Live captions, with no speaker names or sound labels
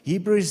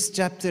Hebrews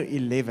chapter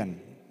 11.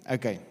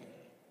 Okay.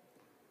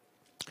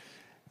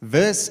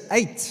 Verse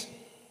 8.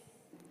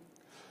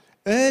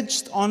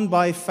 Urged on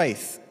by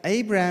faith,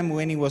 Abraham,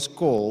 when he was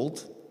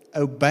called,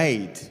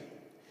 obeyed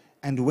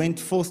and went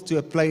forth to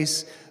a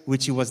place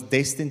which he was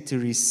destined to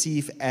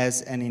receive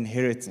as an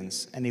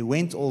inheritance. And he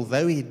went,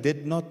 although he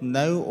did not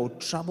know or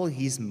trouble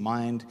his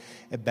mind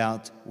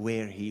about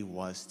where he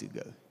was to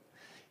go.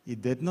 He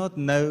did not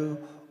know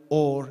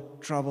or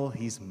trouble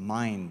his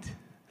mind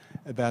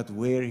about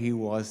where he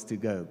was to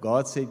go.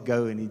 God said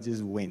go, and he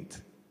just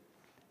went.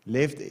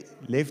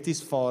 Left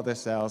his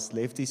father's house,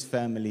 left his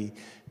family,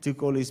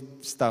 took all his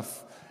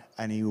stuff,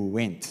 and he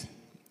went.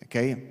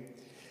 Okay?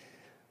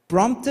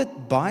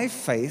 Prompted by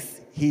faith,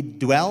 he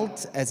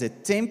dwelt as a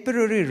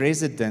temporary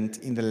resident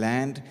in the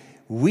land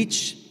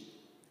which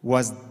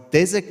was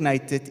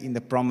designated in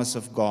the promise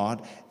of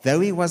God, though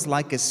he was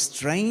like a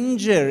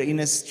stranger in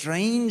a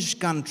strange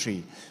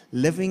country,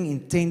 living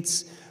in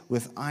tents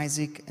with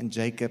Isaac and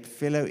Jacob,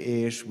 fellow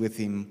heirs with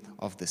him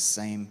of the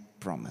same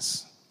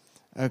promise.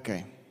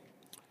 Okay,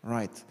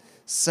 right.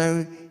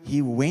 So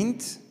he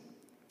went.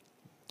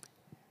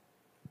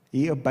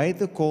 He obeyed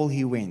the call,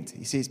 he went.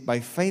 He says, by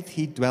faith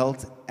he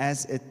dwelt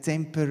as a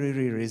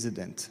temporary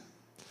resident.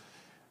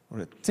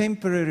 Or a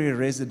temporary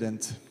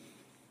resident.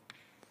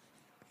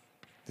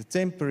 The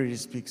temporary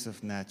speaks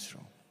of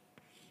natural.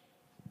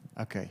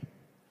 Okay.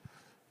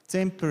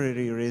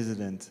 Temporary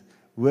resident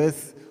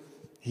with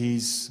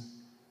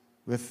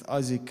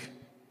Isaac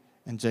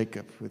and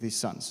Jacob, with his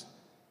sons.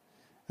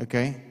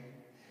 Okay?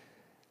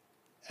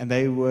 And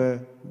they were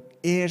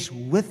heirs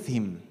with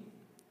him.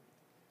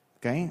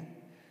 Okay?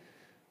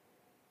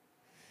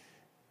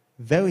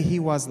 Though he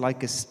was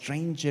like a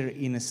stranger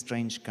in a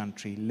strange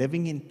country,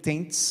 living in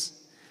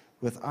tents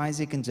with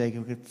Isaac and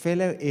Jacob,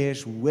 fellow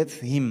heirs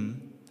with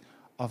him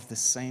of the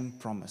same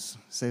promise.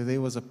 So there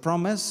was a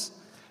promise,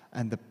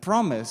 and the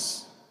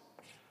promise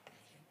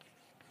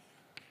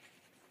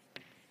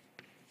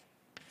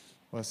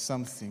was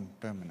something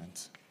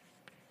permanent.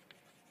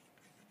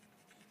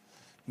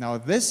 Now,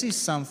 this is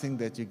something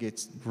that you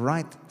get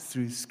right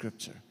through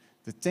Scripture,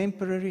 the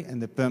temporary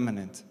and the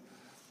permanent.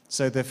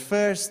 So the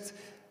first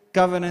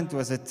covenant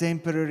was a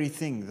temporary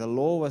thing. The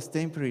law was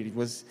temporary. It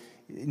was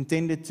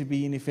intended to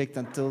be in effect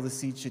until the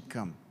seed should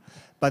come.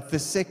 But the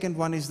second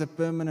one is the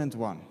permanent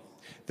one.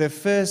 The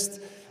first,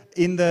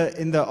 in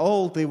the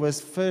old, there was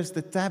first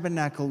the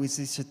tabernacle, which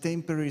is a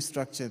temporary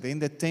structure. Then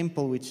the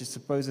temple, which is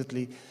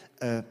supposedly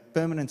a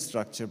permanent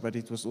structure, but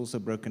it was also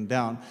broken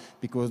down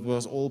because it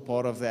was all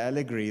part of the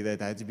allegory that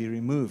had to be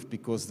removed,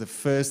 because the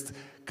first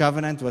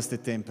covenant was the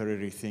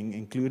temporary thing,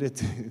 included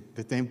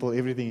the temple,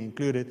 everything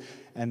included.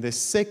 And the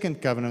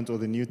second covenant, or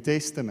the New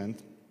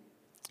Testament,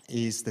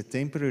 is the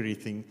temporary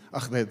thing,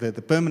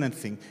 the permanent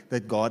thing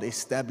that God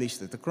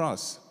established at the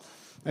cross.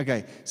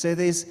 Okay, so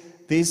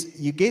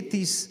you get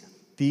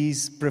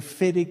these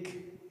prophetic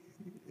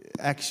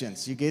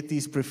actions. You get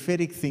these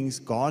prophetic things,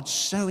 God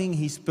showing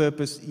his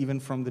purpose even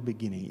from the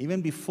beginning,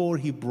 even before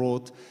he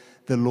brought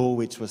the law,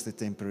 which was the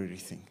temporary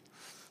thing.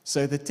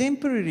 So the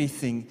temporary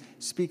thing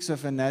speaks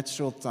of a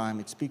natural time.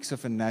 It speaks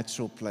of a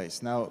natural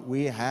place. Now,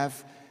 we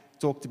have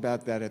talked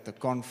about that at the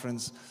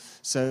conference.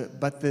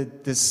 But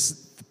the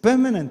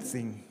permanent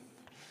thing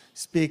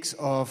speaks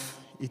of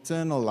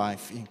eternal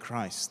life in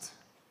Christ.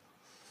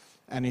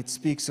 And it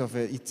speaks of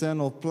an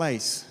eternal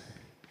place,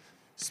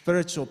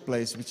 spiritual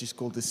place, which is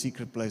called the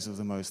secret place of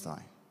the Most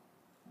High.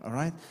 All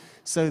right?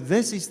 So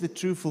this is the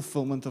true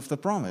fulfillment of the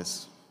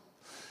promise.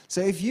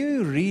 So if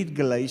you read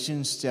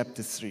Galatians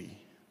chapter 3,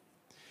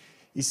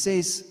 it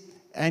says,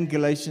 and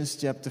Galatians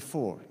chapter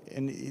 4,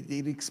 and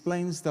it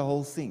explains the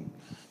whole thing.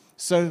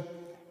 So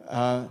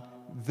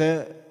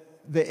the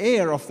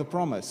heir of the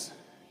promise,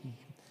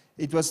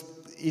 it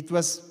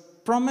was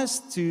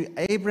promised to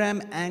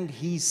Abraham and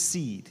his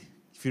seed.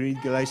 If you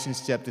read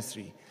Galatians chapter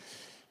 3,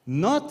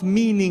 not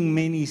meaning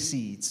many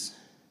seeds,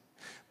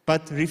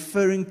 but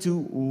referring to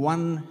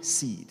one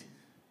seed.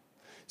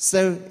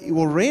 So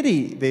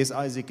already there's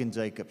Isaac and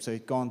Jacob, so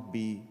it can't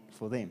be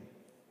for them.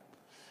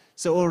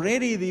 So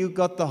already you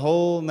got the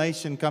whole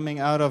nation coming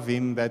out of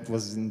him that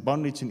was in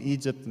bondage in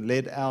Egypt and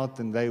led out,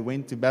 and they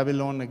went to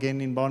Babylon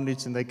again in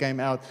bondage and they came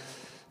out.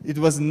 It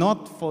was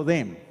not for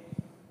them.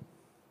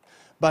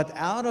 But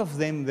out of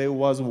them there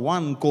was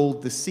one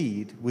called the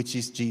seed, which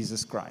is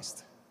Jesus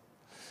Christ.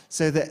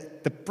 So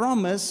the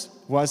promise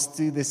was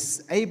to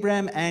this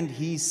Abraham and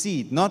his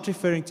seed, not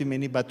referring to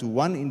many, but to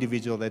one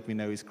individual that we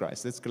know is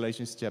Christ. That's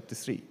Galatians chapter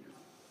 3.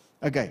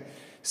 Okay,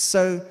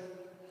 so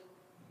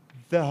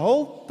the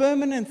whole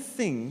permanent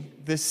thing,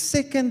 the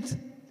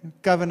second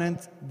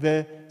covenant,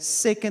 the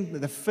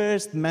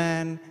first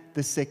man,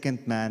 the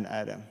second man,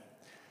 Adam.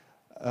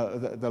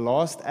 The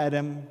last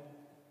Adam,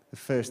 the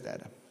first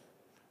Adam.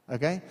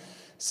 Okay?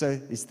 So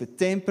it's the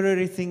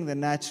temporary thing, the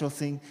natural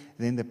thing,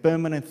 then the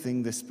permanent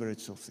thing, the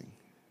spiritual thing.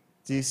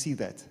 Do you see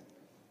that?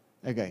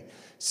 Okay.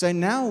 So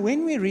now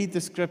when we read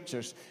the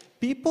scriptures,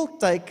 people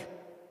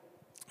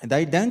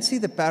they don't see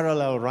the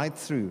parallel right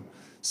through.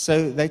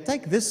 So they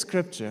take this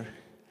scripture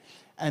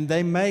and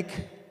they make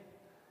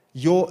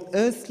Your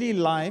earthly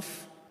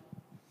life,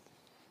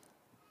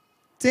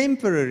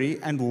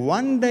 temporary, and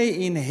one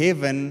day in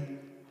heaven,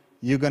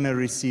 you're going to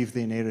receive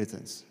the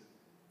inheritance.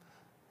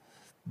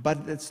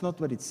 But that's not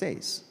what it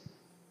says.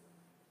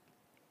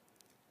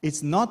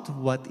 It's not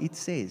what it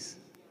says.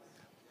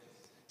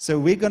 So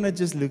we're going to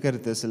just look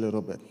at this a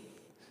little bit.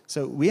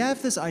 So we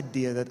have this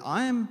idea that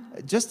I am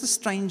just a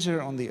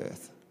stranger on the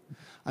earth.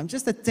 I'm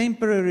just a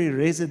temporary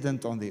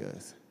resident on the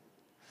earth.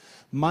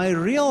 My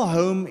real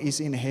home is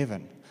in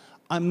heaven.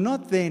 I'm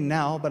not there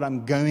now, but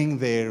I'm going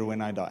there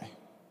when I die.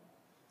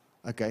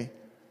 Okay?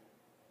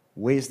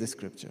 Where's the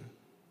scripture?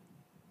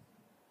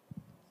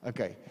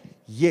 Okay.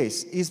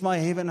 Yes. Is my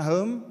heaven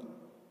home?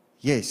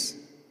 Yes.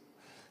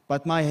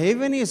 But my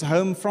heaven is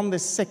home from the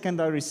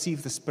second I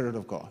receive the Spirit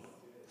of God.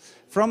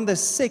 From the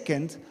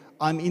second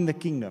I'm in the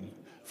kingdom.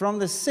 From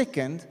the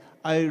second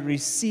I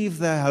receive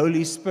the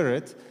Holy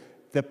Spirit,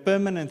 the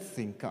permanent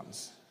thing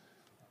comes.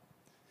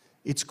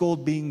 It's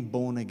called being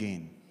born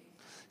again.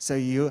 So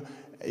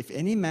if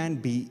any man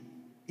be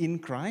in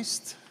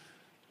Christ,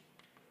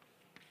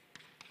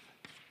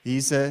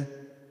 he's a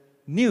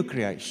new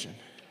creation.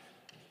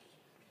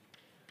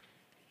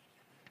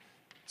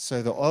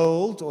 So the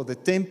old or the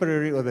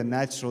temporary or the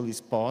natural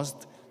is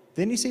past.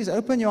 Then he says,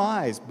 open your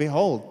eyes.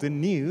 Behold, the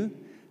new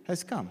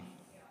has come.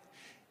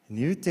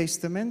 New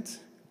Testament,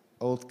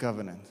 Old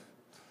Covenant.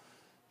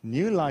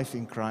 New life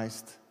in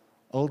Christ,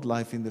 old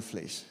life in the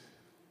flesh.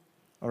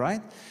 All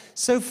right?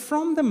 So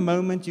from the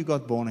moment you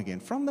got born again,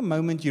 from the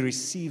moment you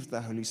received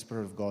the Holy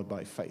Spirit of God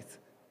by faith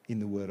in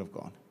the Word of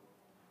God,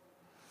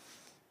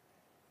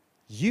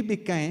 you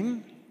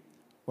became,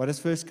 what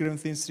does 1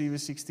 Corinthians 3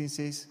 verse 16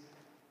 says?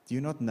 Do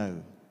you not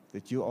know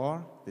that you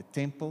are the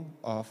temple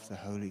of the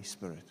Holy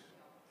Spirit?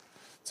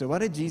 So what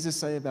did Jesus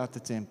say about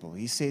the temple?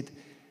 He said,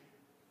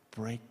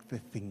 break the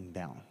thing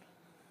down.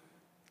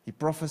 He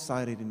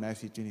prophesied it in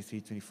Matthew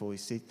 23:24. He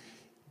said,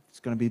 it's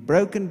going to be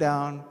broken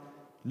down.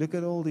 Look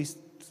at all these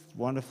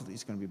wonderful,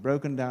 it's going to be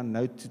broken down.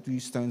 No two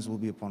stones will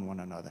be upon one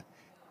another.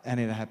 And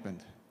it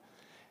happened.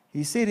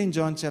 He said in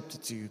John chapter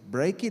 2,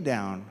 break it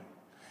down,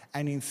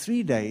 and in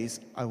 3 days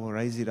I will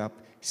raise it up,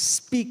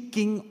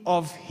 speaking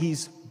of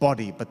his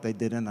body, but they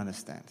didn't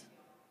understand.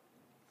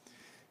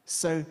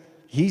 So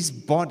his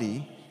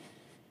body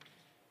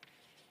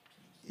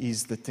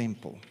is the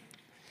temple.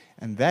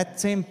 And that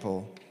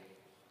temple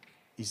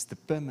is the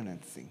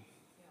permanent thing.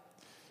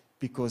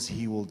 Because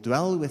he will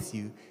dwell with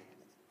you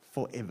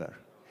forever.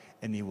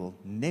 And he will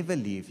never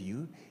leave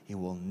you. He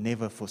will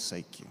never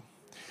forsake you.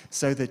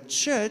 So the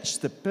church,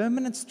 the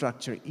permanent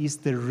structure, is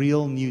the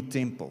real new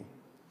temple.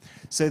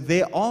 So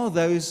there are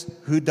those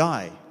who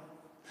die.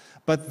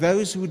 But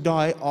those who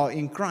die are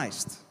in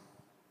Christ.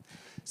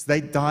 So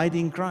they died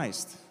in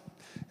Christ.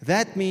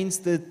 That means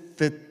that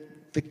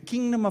the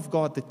kingdom of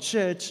God, the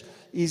church,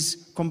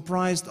 is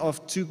comprised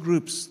of two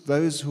groups.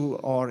 Those who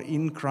are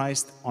in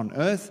Christ on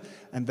earth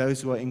and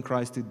those who are in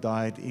Christ who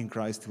died in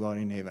Christ who are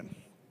in heaven.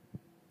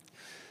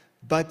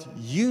 But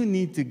you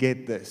need to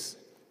get this.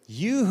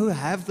 You who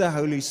have the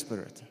Holy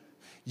Spirit,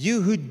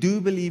 you who do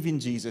believe in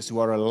Jesus, who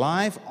are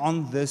alive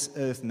on this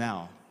earth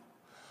now,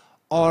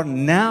 are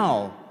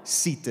now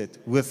seated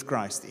with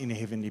Christ in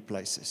heavenly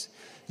places.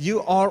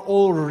 You are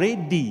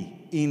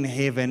already in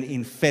heaven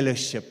in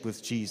fellowship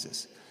with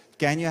Jesus.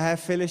 Can you have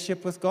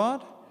fellowship with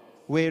God?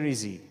 Where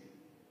is He?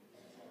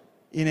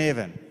 In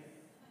heaven.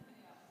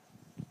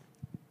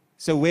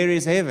 So where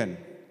is heaven?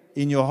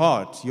 In your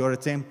heart. You're a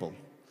temple.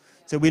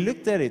 So we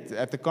looked at it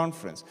at the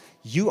conference.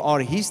 You are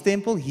His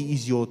temple. He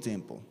is your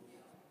temple.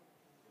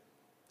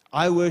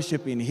 I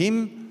worship in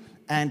Him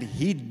and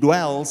He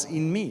dwells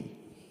in me.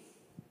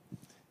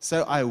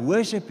 So I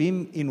worship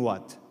Him in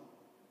what?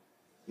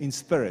 In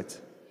spirit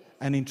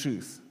and in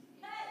truth.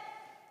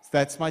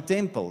 That's my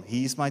temple.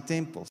 He is my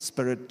temple.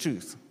 Spirit,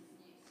 truth.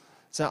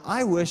 So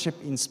I worship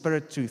in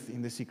spirit, truth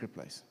in the secret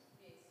place.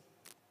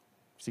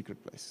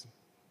 Secret place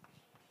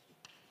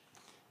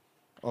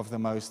of the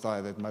Most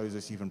High that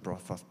Moses even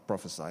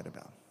prophesied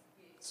about.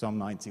 Psalm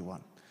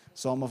 91.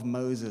 Psalm of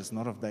Moses,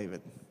 not of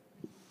David.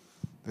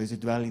 Those who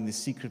dwell in the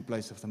secret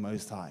place of the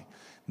Most High.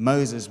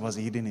 Moses was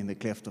hidden in the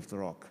cleft of the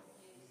rock.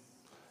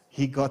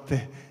 He got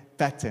the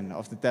pattern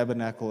of the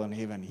tabernacle in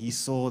heaven. He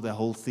saw the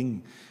whole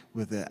thing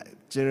with the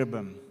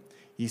cherubim.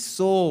 He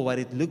saw what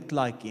it looked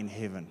like in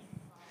heaven.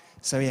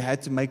 So he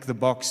had to make the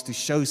box to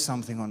show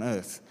something on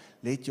earth.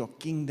 Let your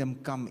kingdom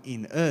come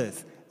in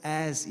earth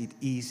as it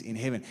is in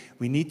heaven.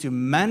 We need to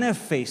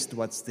manifest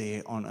what's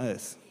there on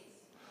earth.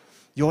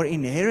 Your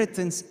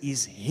inheritance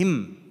is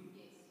Him.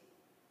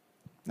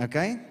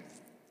 Okay?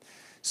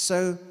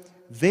 So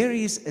there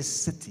is a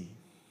city.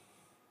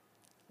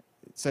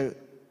 So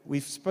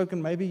we've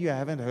spoken, maybe you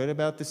haven't heard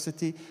about the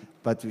city,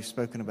 but we've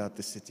spoken about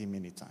the city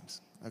many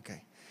times.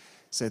 Okay.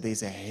 So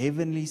there's a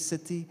heavenly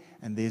city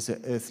and there's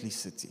an earthly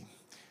city.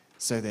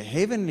 So the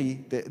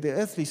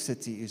earthly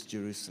city is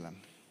Jerusalem,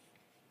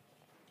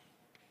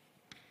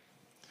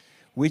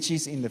 which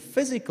is in the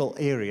physical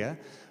area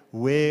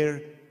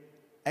where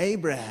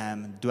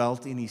Abraham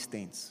dwelt in his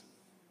tents.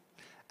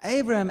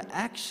 Abraham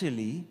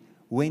actually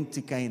went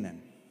to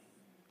Canaan.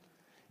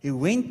 He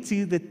went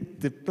to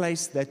the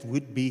place that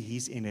would be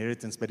his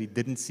inheritance, but he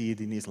didn't see it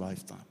in his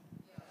lifetime.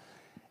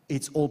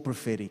 It's all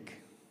prophetic.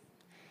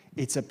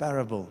 It's a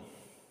parable.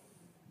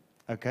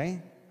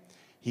 Okay?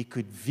 He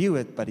could view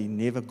it, but he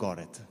never got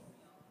it.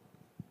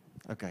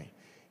 Okay.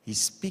 He's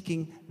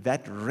speaking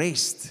that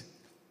rest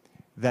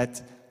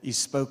that is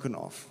spoken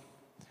of.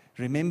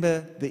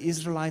 Remember, the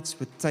Israelites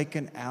were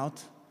taken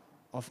out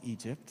of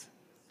Egypt.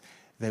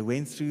 They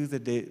went through the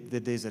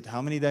desert.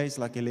 How many days?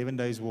 Like 11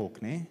 days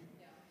walk, ne?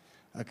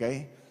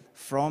 Okay.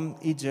 From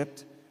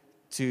Egypt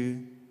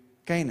to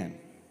Canaan.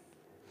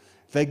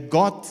 They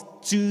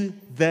got to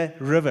the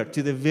river,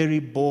 to the very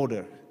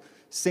border.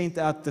 Sent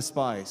out the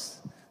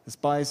spies. The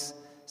spies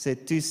said,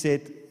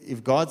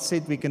 if God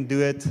said we can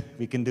do it,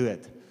 we can do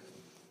it.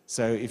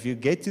 So if you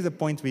get to the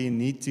point where you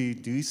need to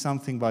do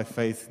something by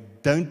faith,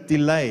 don't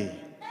delay,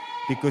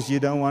 because you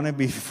don't want to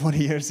be 40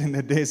 years in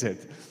the desert.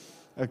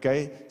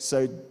 Okay?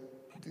 So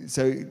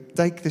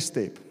take the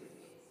step.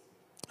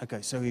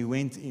 Okay, so he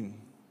went in,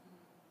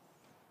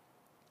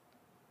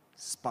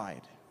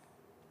 spied,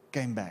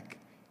 came back.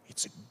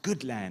 It's a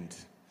good land.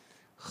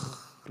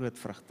 Groot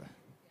vrugte.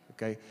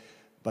 Okay?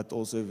 But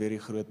also very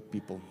groot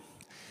people.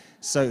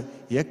 So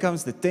here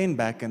comes the 10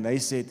 back, and they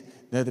said,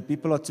 no, the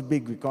people are too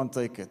big, we can't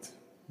take it.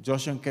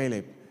 Joshua and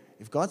Caleb,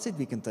 if God said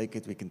we can take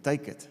it, we can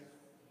take it.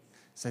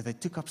 So they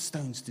took up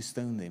stones to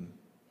stone them,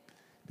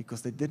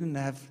 because they didn't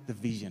have the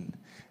vision.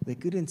 They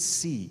couldn't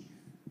see.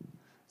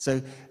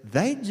 So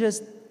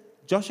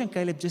Joshua and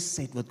Caleb just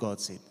said what God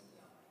said.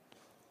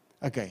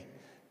 Okay.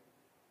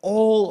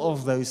 All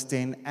of those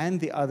 10 and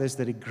the others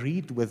that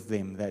agreed with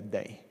them that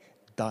day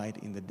died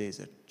in the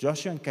desert.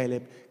 Joshua and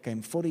Caleb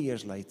came 40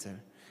 years later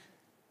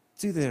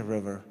to the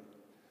river,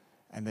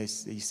 and he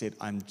said,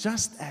 I'm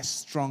just as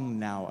strong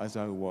now as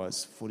I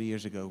was 40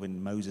 years ago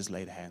when Moses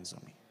laid hands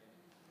on me.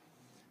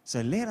 So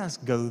let us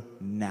go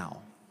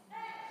now.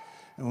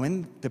 And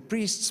when the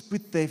priests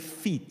put their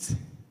feet,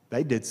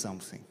 they did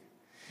something.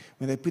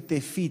 When they put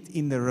their feet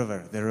in the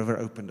river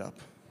opened up.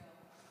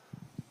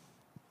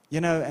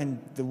 And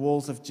the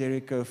walls of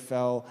Jericho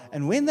fell.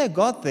 And when they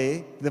got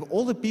there,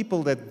 all the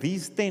people that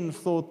these 10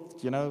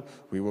 thought,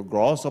 we were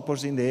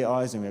grasshoppers in their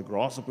eyes and we were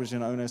grasshoppers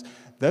in our own eyes,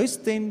 those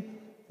 10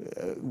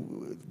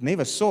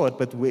 never saw it,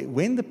 but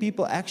when the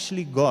people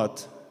actually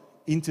got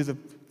into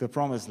the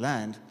promised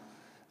land,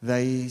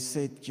 they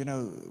said,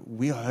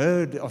 we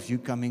heard of you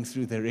coming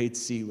through the Red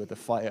Sea with the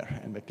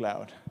fire and the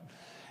cloud.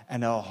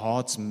 And our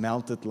hearts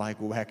melted like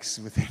wax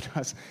within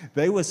us.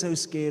 They were so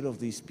scared of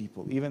these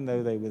people, even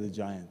though they were the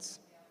giants.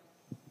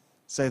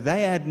 So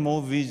they had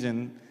more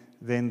vision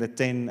than the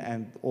 10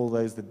 and all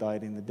those that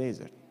died in the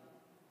desert.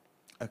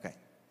 Okay.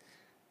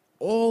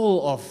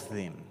 All of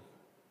them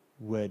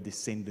were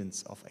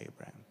descendants of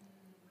Abraham.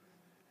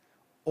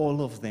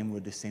 All of them were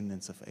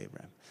descendants of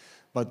Abraham.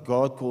 But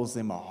God calls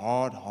them a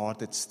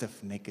hard-hearted,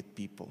 stiff-necked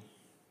people.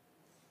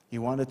 He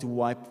wanted to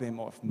wipe them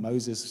off.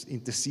 Moses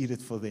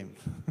interceded for them.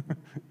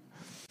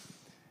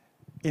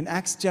 In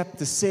Acts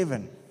chapter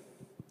 7,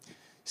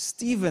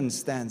 Stephen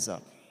stands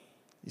up.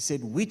 He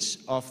said, which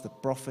of the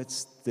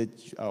prophets did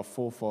our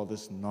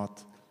forefathers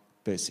not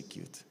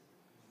persecute?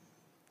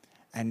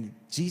 And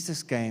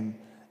Jesus came,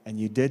 and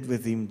you did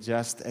with him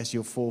just as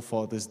your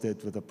forefathers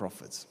did with the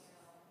prophets.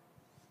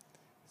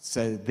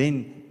 So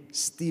then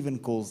Stephen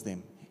calls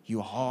them,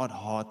 you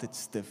hard-hearted,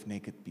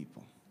 stiff-necked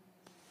people.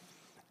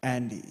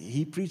 And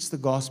he preached the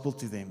gospel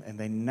to them, and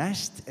they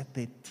gnashed at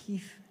their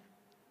teeth.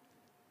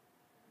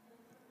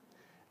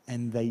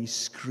 And they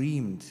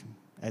screamed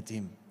at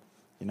him.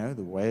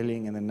 The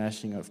wailing and the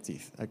gnashing of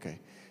teeth.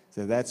 Okay,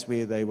 so that's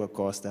where they were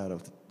cast out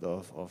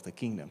of the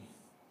kingdom.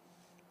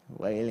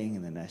 Wailing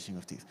and the gnashing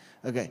of teeth.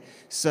 Okay,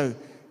 so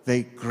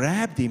they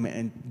grabbed him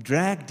and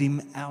dragged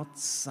him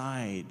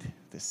outside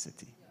the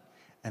city.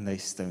 And they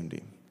stoned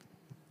him.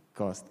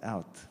 Cast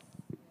out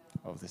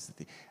of the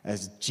city.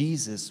 As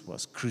Jesus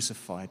was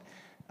crucified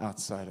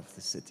outside of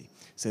the city.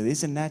 So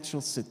there's a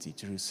natural city,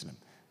 Jerusalem.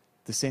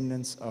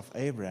 Descendants of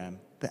Abraham,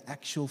 the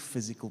actual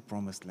physical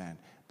promised land.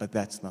 But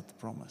that's not the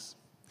promise.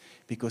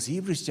 Because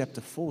Hebrews chapter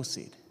 4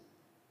 said,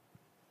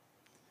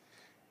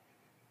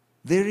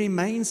 there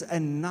remains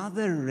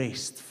another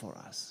rest for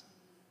us.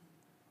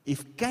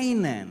 If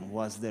Canaan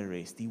was the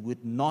rest, he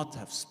would not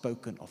have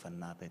spoken of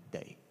another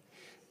day.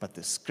 But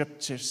the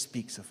scripture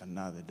speaks of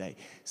another day,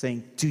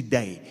 saying,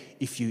 today,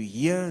 if you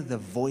hear the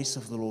voice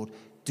of the Lord,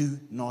 do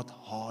not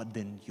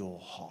harden your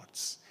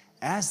hearts.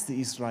 As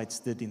the Israelites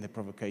did in the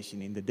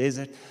provocation in the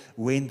desert,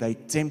 when they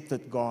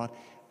tempted God,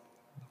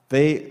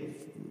 the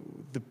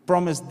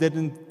promise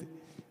didn't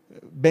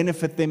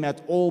benefit them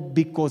at all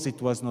because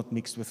it was not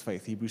mixed with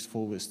faith. Hebrews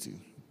 4 verse 2.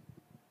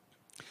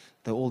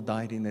 They all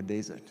died in the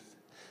desert.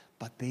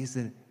 But there's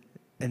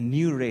a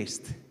new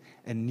rest,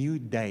 a new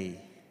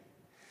day.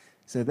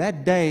 So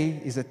that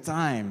day is a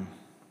time.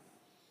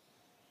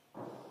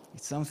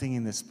 It's something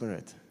in the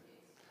spirit.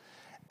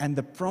 And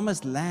the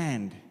promised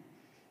land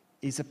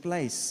is a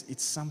place.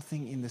 It's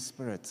something in the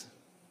spirit.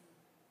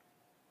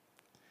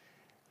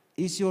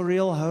 Is your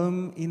real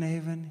home in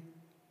heaven?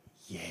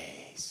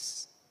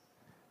 Yes.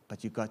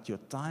 But you got your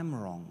time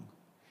wrong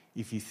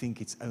if you think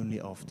it's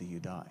only after you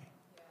die.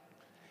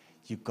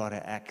 You got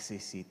to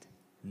access it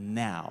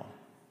now.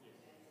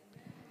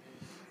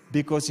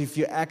 Because if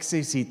you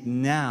access it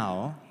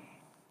now,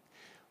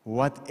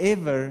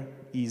 whatever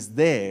is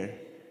there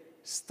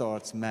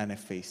starts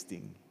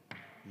manifesting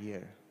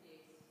here.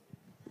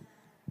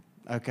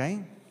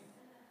 Okay?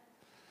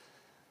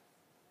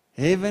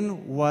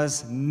 Heaven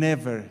was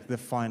never the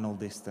final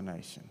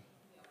destination.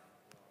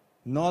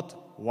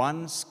 Not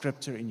one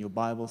scripture in your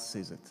Bible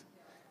says it.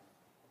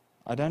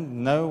 I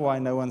don't know why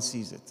no one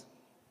sees it.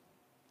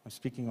 I'm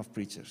speaking of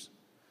preachers.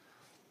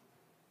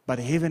 But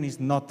heaven is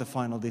not the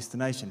final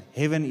destination.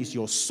 Heaven is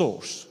your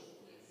source.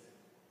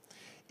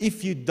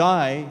 If you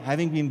die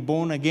having been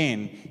born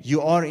again,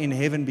 you are in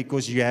heaven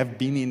because you have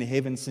been in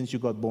heaven since you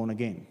got born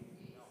again.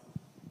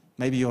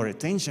 Maybe your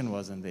attention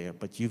wasn't there,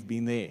 but you've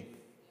been there.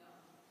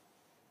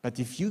 But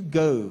if you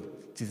go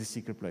to the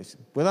secret place,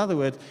 with other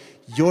words,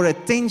 your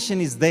attention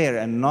is there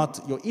and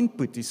not, your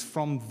input is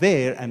from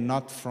there and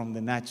not from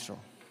the natural.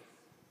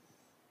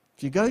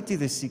 If you go to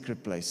the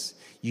secret place,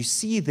 you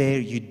see there,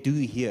 you do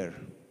here.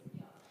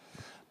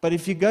 But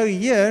if you go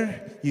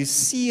here, you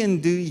see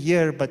and do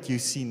here, but you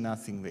see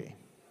nothing there.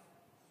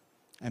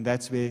 And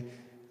that's where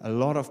a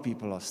lot of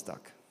people are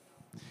stuck.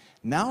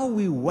 Now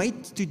we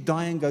wait to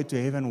die and go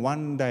to heaven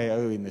one day,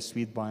 in the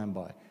sweet by and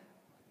by.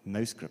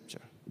 No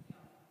scripture.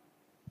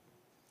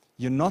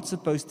 You're not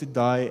supposed to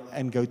die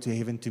and go to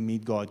heaven to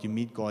meet God. You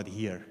meet God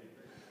here.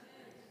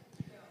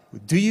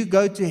 Do you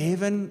go to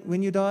heaven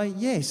when you die?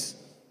 Yes.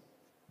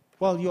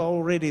 Well, you're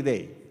already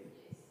there.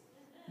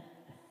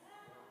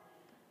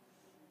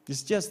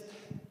 It's just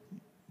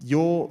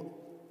your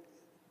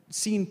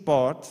seen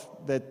part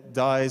that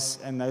dies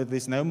and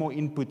there's no more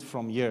input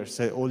from here,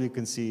 so all you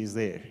can see is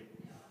there,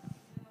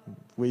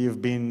 where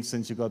you've been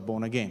since you got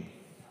born again.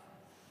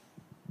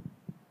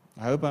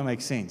 I hope I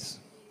make sense.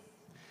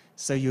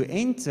 So you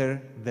enter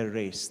the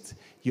rest.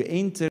 You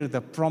enter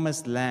the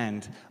promised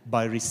land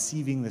by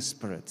receiving the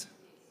Spirit.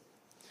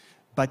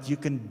 But you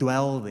can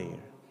dwell there.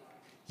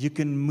 You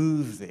can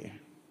move there.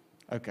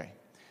 Okay,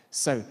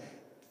 so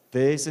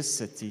there's a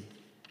city,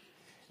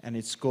 and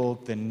it's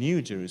called the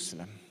New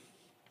Jerusalem.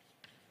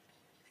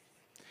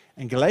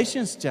 In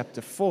Galatians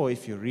chapter 4,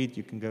 if you read,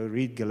 you can go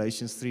read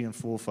Galatians 3 and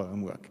 4 for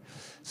homework.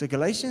 So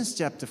Galatians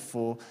chapter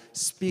 4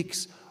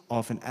 speaks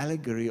of an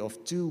allegory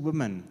of two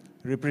women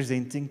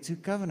representing two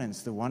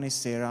covenants. The one is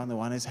Sarah and the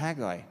one is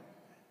Hagar,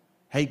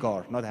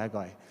 not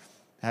Haggai.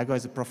 Haggai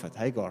is a prophet,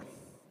 Hagar.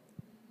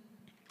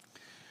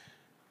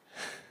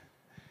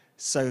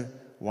 So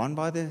one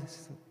by the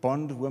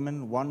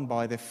bondwoman, one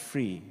by the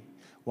free.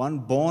 One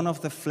born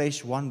of the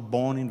flesh, one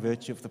born in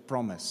virtue of the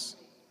promise.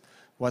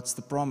 What's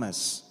the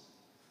promise?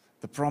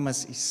 The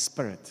promise is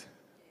Spirit.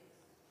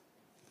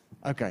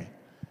 Okay,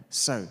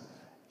 so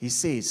he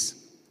says,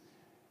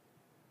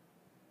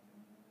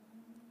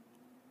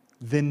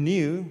 the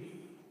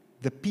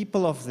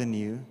people of the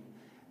new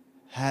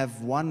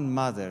have one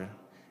mother,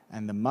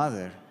 and the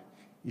mother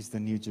is the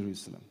New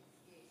Jerusalem.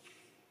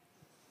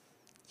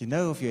 You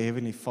know of your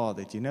Heavenly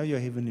Father. Do you know your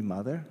Heavenly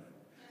Mother?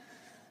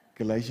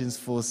 Galatians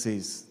 4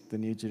 says, the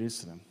New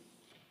Jerusalem.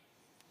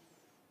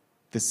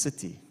 The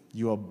city.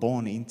 You are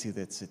born into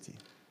that city.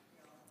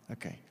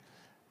 Okay.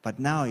 But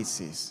now it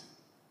says,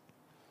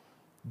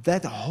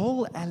 that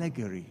whole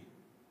allegory,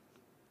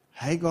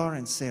 Hagar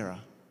and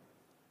Sarah,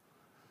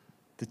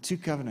 the two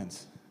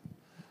covenants,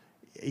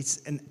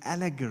 it's an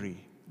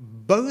allegory.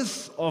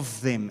 Both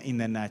of them in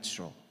the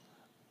natural.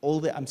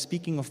 I'm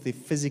speaking of the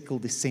physical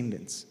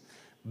descendants.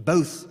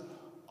 Both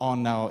are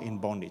now in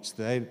bondage.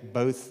 They're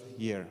both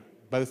here.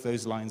 Both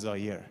those lines are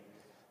here.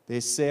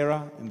 There's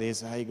Sarah and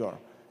there's Hagar.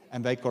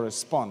 And they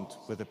correspond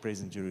with the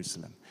present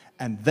Jerusalem.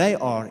 And they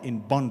are in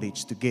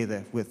bondage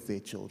together with their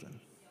children.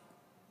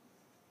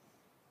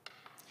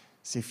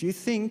 So if you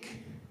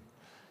think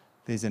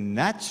there's a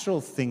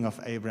natural thing of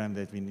Abraham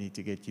that we need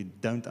to get, you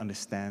don't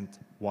understand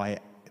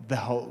what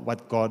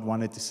God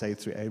wanted to say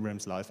through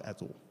Abraham's life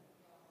at all.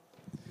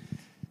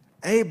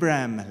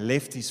 Abraham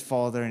left his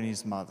father and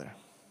his mother,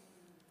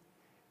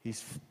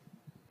 his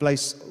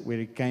place where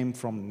he came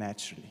from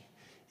naturally.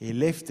 He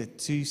left it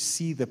to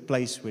see the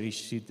place where he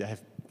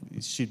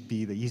should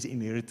be his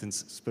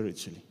inheritance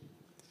spiritually.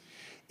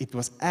 It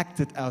was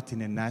acted out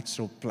in a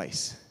natural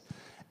place.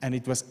 And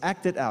it was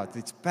acted out.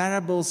 Its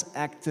parables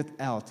acted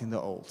out in the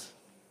old.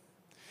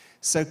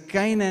 So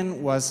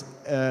Canaan was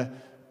a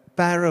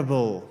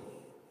parable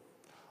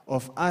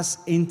of us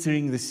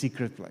entering the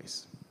secret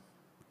place.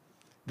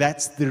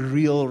 That's the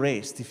real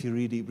rest if you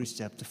read Hebrews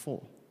chapter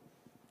 4.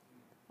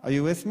 Are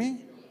you with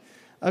me?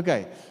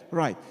 Okay,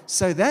 right.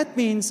 So that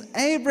means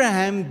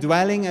Abraham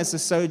dwelling as a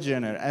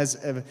sojourner, as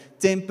a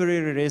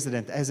temporary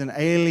resident, as an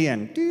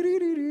alien.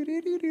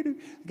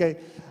 Okay,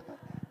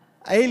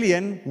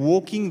 alien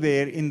walking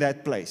there in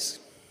that place.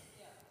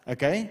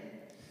 Okay?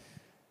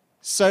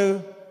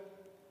 So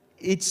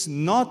it's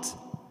not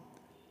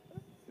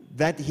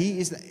that he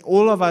is,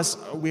 all of us,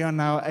 we are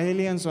now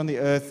aliens on the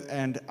earth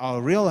and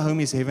our real home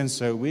is heaven,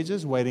 so we're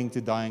just waiting to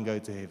die and go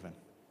to heaven.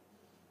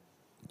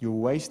 you're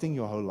wasting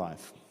your whole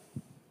life.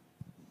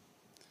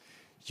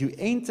 You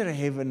enter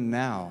heaven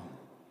now,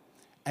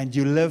 and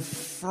you live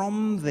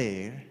from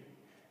there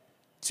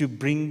to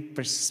bring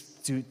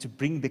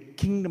the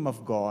kingdom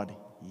of God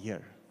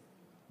here.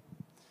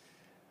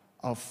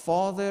 Our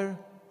Father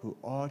who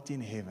art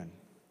in heaven.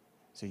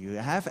 So you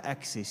have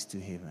access to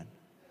heaven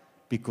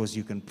because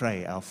you can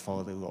pray, Our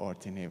Father who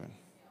art in heaven.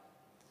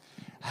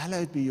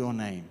 Hallowed be your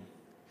name.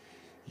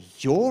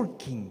 Your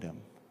kingdom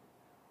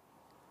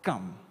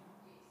come.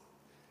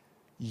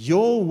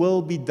 Your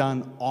will be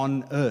done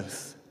on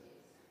earth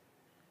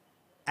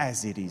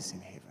as it is in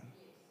heaven.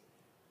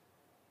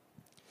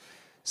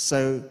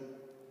 So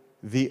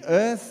the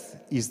earth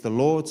is the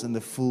Lord's and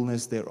the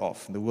fullness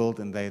thereof, the world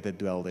and they that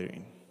dwell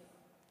therein.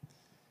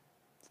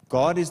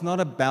 God is not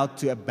about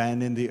to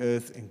abandon the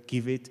earth and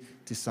give it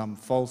to some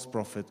false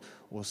prophet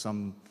or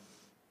some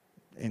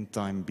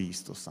end-time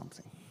beast or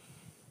something.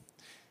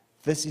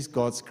 This is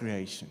God's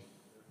creation.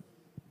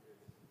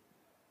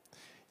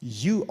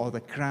 You are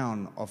the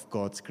crown of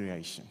God's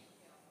creation.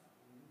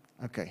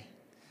 Okay,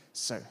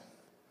 so,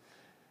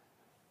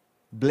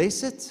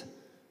 blessed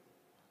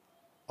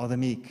are the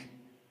meek,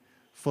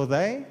 for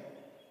they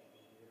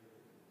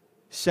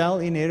shall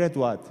inherit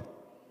what?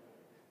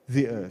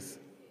 The earth.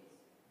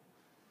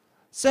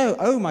 So,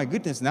 oh my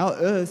goodness, now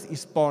earth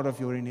is part of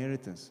your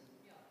inheritance.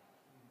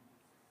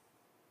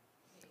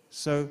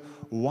 So,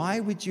 why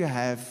would you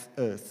have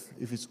earth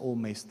if it's all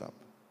messed up?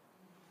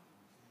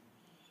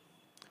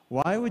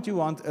 Why would you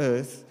want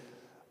earth?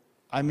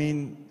 I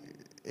mean,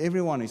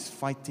 everyone is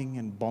fighting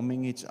and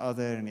bombing each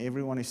other, and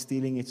everyone is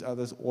stealing each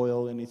other's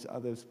oil and each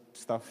other's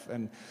stuff,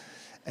 and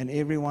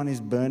everyone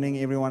is burning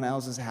everyone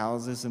else's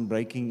houses and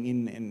breaking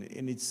in,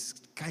 and it's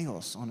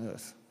chaos on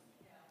earth.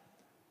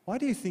 Why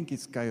do you think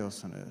it's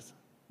chaos on earth?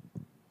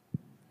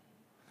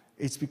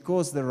 It's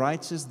because the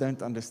righteous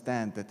don't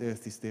understand that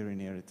earth is their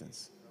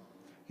inheritance.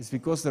 It's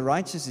because the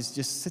righteous is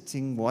just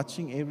sitting,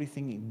 watching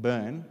everything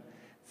burn,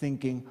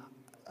 thinking,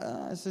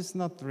 this is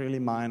not really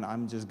mine,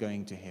 I'm just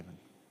going to heaven.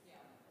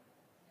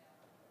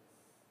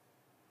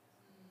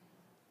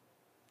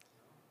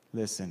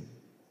 Listen,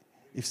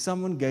 if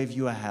someone gave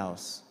you a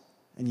house,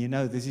 and you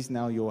know this is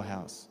now your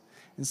house,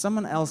 and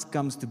someone else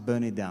comes to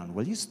burn it down,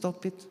 will you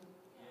stop it?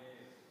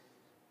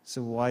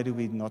 So why do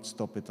we not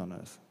stop it on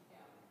earth?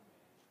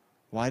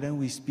 Why don't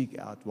we speak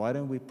out? Why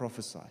don't we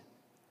prophesy?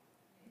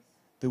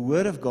 The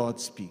Word of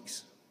God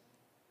speaks.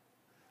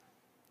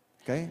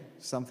 Okay?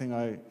 Something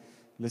I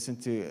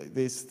listened to.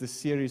 There's the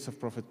series of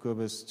Prophet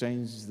Kobus,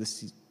 change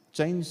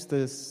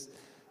this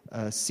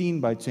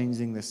scene by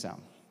changing the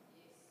sound.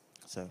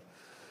 So,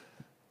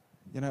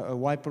 a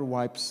wiper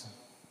wipes,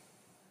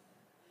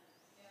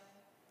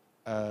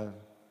 a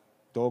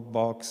dog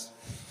barks,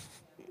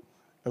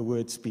 a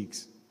word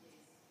speaks.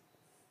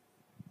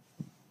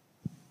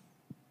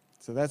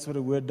 So that's what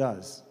a word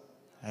does.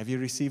 Have you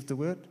received the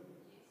word?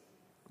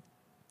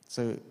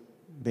 So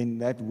then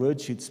that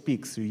word should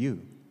speak through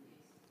you.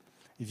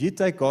 If you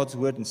take God's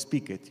word and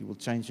speak it, He will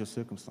change your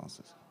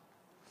circumstances.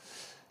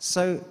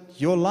 So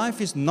your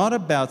life is not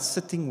about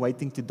sitting,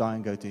 waiting to die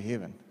and go to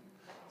heaven.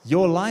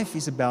 Your life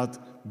is about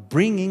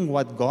bringing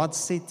what God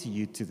said to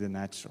you to the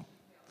natural,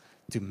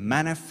 to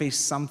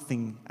manifest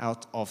something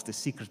out of the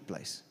secret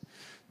place,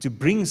 to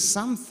bring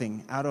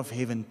something out of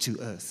heaven to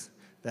earth.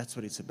 That's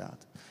what it's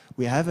about.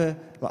 We have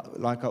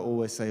like I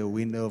always say, a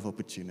window of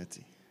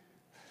opportunity.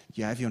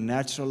 You have your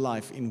natural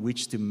life in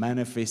which to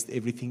manifest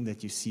everything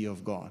that you see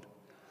of God.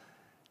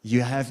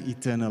 You have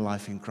eternal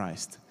life in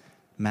Christ.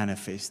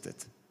 Manifest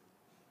it.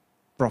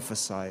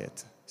 Prophesy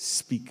it.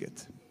 Speak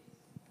it.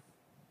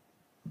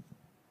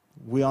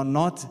 We are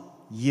not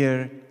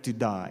here to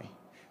die.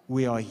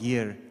 We are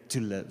here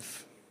to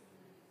live.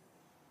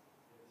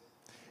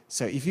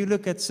 So if you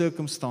look at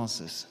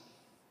circumstances,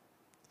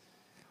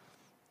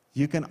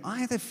 you can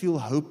either feel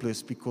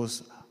hopeless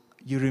because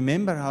you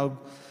remember how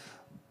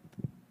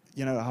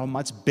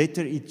much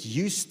better it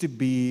used to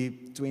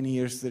be 20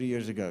 years, 30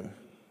 years ago.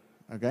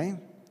 Okay?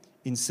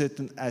 In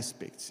certain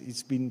aspects.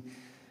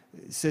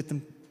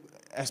 Certain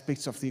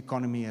aspects of the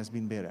economy has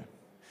been better.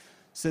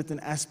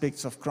 Certain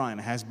aspects of crime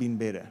has been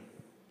better.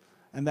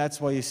 And that's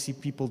why you see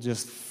people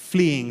just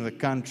fleeing the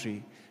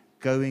country,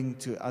 going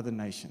to other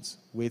nations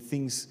where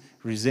things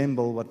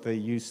resemble what they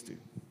used to.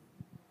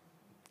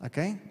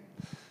 Okay?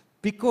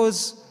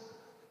 Because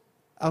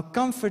our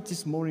comfort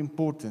is more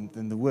important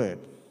than the word.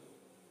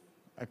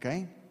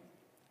 Okay?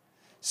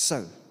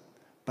 So,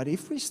 but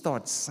if we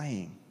start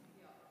saying,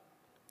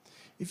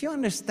 if you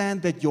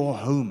understand that your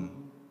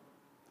home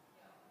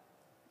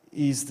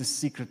is the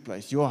secret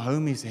place, your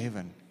home is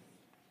heaven,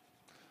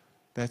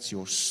 that's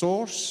your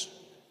source,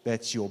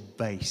 that's your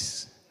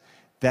base,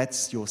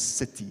 that's your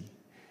city,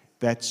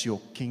 that's your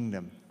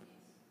kingdom.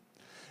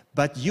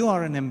 But you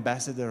are an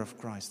ambassador of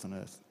Christ on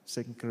earth.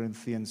 2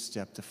 Corinthians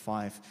chapter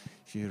 5,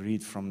 if you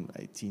read from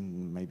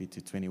 18 maybe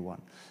to 21.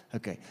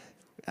 Okay,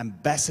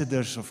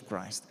 ambassadors of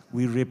Christ.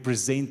 We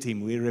represent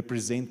Him. We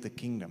represent the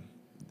kingdom.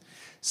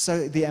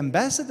 So the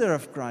ambassador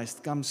of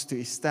Christ comes to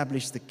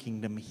establish the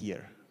kingdom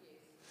here.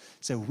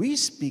 So we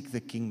speak the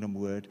kingdom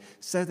word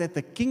so that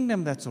the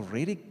kingdom that's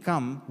already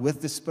come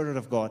with the Spirit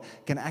of God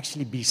can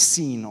actually be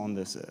seen on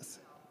this earth.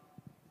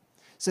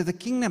 So the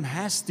kingdom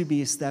has to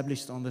be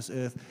established on this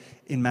earth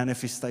in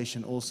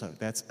manifestation also.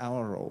 That's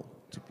our role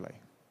to play.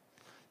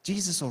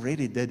 Jesus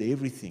already did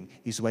everything.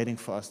 He's waiting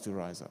for us to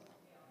rise up.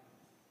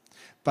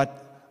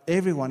 But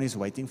everyone is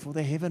waiting for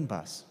the heaven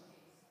bus.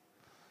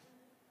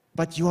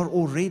 But you are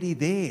already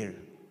there.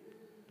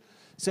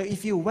 So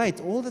if you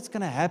wait, all that's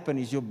going to happen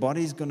is your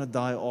body is going to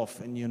die off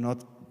and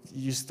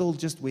you're still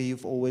just where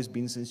you've always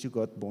been since you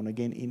got born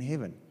again in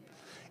heaven.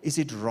 Is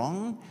it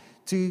wrong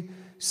to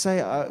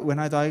say, when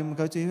I die, I'm going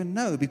to go to heaven?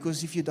 No,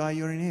 because if you die,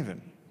 you're in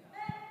heaven.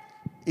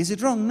 Is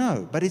it wrong?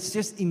 No, but it's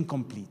just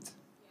incomplete.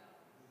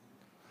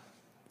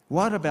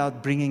 What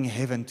about bringing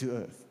heaven to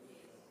earth?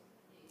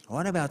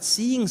 What about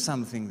seeing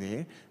something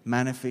there,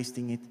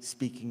 manifesting it,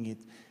 speaking it,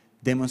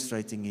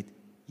 demonstrating it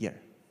here?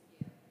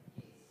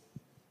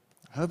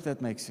 I hope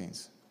that makes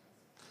sense.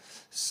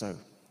 So,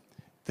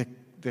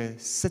 the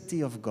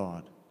city of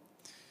God.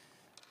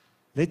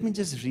 Let me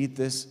just read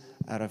this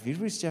out of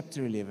Hebrews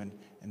chapter 11,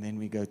 and then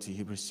we go to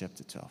Hebrews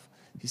chapter 12.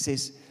 He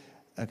says,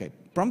 okay,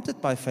 prompted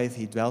by faith,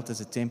 he dwelt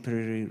as a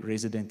temporary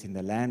resident in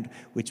the land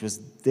which was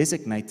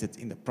designated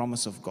in the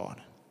promise of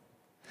God,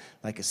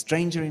 like a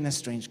stranger in a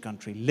strange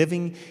country,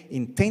 living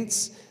in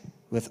tents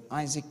with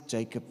Isaac,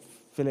 Jacob,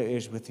 fellow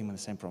heirs with him in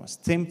the same promise.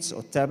 Tents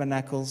or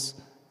tabernacles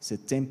is a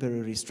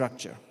temporary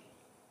structure.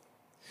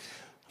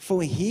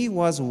 For he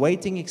was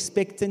waiting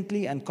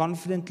expectantly and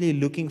confidently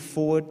looking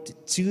forward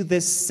to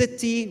the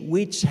city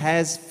which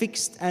has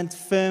fixed and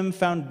firm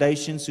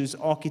foundations, whose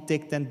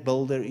architect and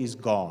builder is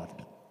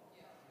God.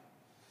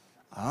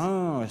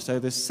 Oh, so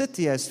the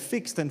city has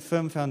fixed and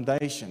firm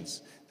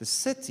foundations. The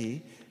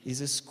city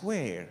is a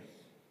square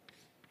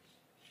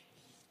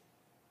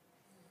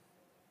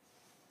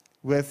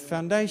with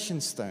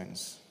foundation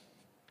stones.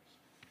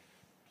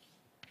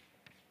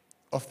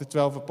 Of the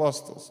 12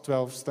 apostles,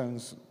 12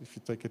 stones if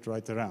you take it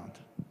right around.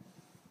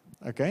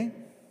 Okay?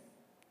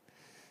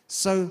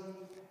 So,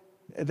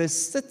 the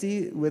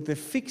city with the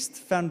fixed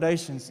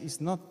foundations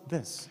is not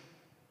this.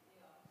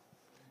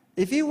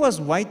 If he was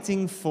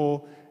waiting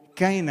for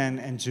Canaan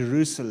and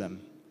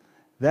Jerusalem,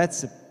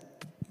 that's a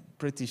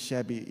pretty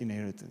shabby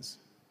inheritance.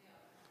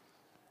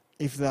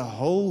 If the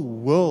whole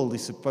world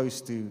is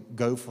supposed to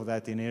go for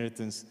that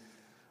inheritance,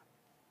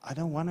 I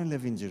don't want to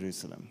live in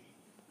Jerusalem.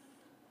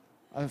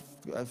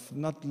 I've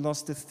not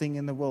lost a thing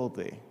in the world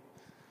there.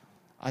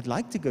 I'd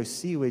like to go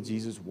see where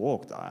Jesus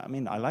walked. I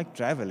mean, I like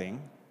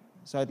traveling,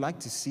 so I'd like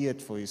to see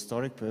it for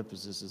historic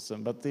purposes.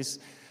 But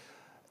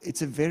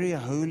it's a very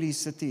holy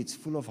city. It's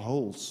full of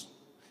holes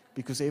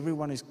because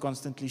everyone is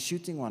constantly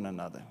shooting one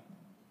another.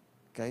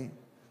 Okay?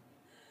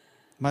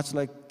 Much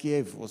like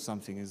Kiev or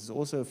something. There's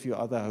also a few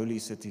other holy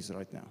cities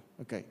right now.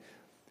 Okay.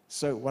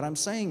 So what I'm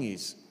saying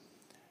is,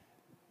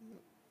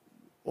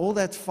 all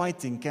that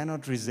fighting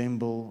cannot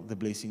resemble the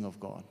blessing of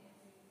God.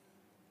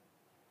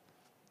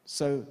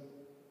 So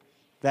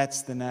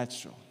that's the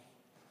natural.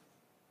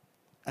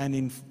 And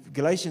in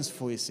Galatians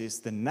 4 it says,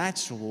 the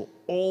natural will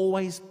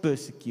always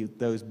persecute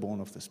those born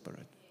of the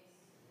Spirit.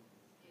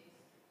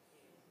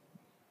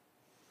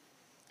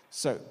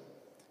 So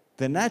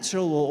the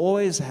natural will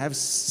always have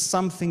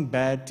something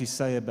bad to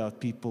say about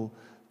people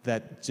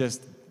that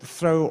just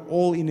throw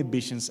all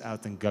inhibitions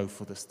out and go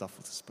for the stuff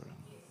of the Spirit.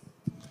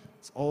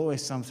 It's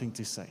always something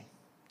to say,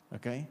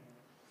 okay?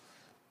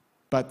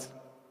 But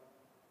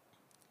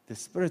the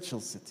spiritual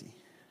city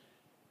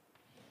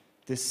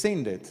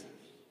descended,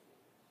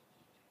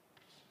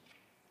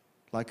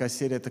 like I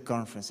said at the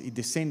conference, it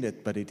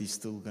descended, but it is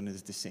still going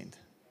to descend.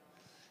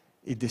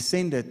 It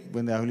descended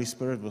when the Holy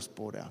Spirit was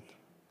poured out,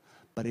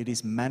 but it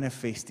is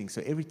manifesting.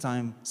 So every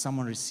time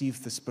someone receives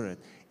the Spirit,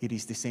 it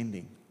is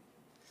descending.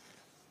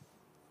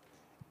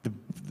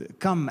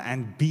 Come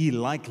and be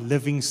like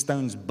living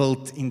stones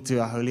built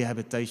into a holy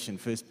habitation,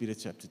 1 Peter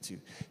chapter 2.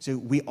 So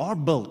we are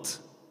built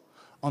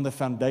on the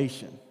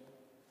foundation.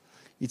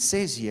 It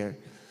says here,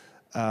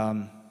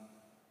 now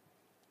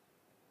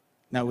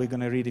we're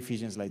going to read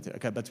Ephesians later.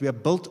 Okay, but we are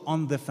built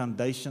on the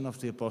foundation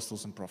of the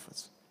apostles and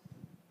prophets.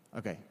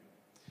 Okay,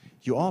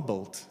 you are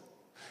built,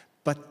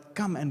 but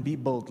come and be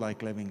built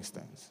like living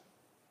stones.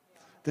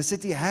 The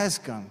city has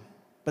come,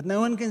 but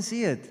no one can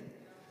see it.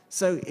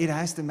 So it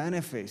has to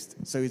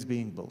manifest, so it's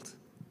being built.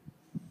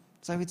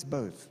 So it's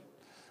both.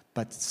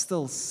 But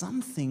still,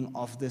 something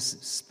of this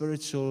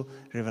spiritual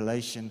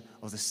revelation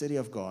of the city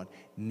of God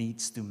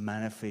needs to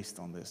manifest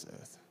on this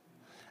earth.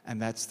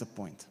 And that's the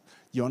point.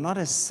 You're not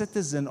a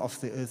citizen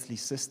of the earthly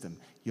system.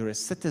 You're a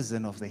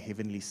citizen of the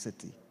heavenly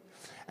city.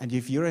 And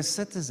if you're a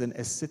citizen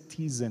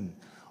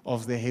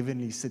of the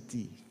heavenly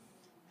city,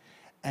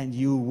 and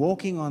you're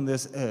walking on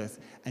this earth,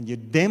 and you're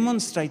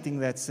demonstrating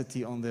that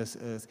city on this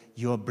earth,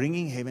 you're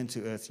bringing heaven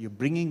to earth. You're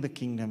bringing the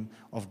kingdom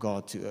of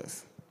God to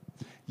earth.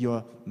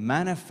 You're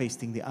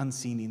manifesting the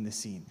unseen in the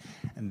seen.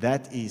 And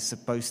that is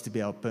supposed to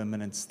be our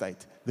permanent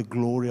state. The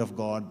glory of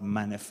God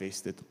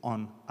manifested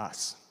on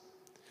us.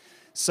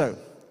 So,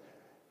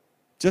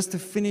 just to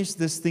finish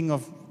this thing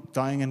of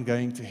dying and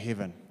going to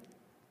heaven.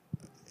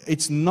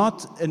 It's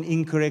not an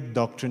incorrect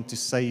doctrine to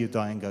say you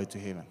die and go to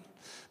heaven.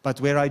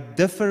 But where I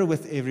differ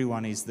with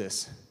everyone is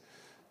this.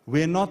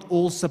 We're not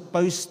all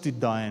supposed to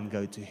die and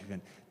go to heaven.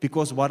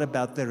 Because what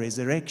about the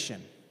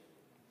resurrection?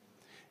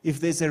 If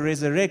there's a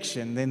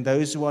resurrection, then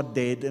those who are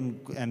dead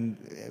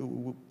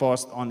and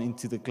passed on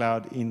into the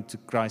cloud, into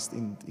Christ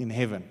in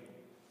heaven.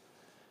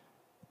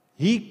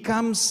 He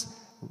comes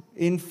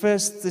in 1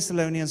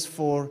 Thessalonians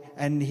 4,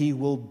 and he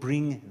will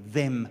bring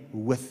them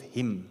with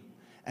him.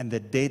 And the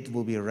dead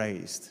will be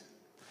raised.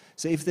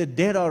 So if the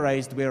dead are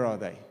raised, where are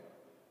they?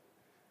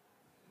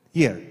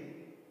 Here.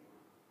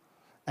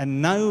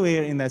 And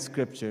nowhere in that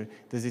scripture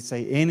does it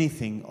say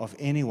anything of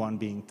anyone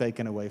being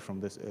taken away from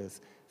this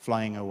earth,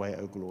 flying away,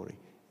 O glory.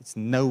 It's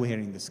nowhere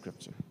in the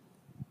scripture.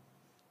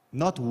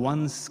 Not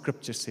one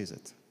scripture says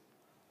it.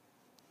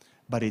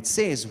 But it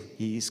says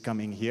he is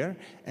coming here,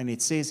 and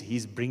it says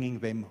he's bringing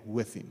them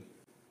with him.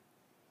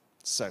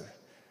 So,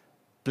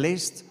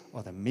 blessed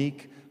are the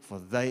meek, for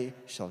they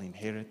shall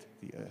inherit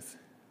the earth.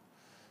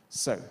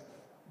 So,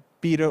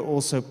 Peter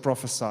also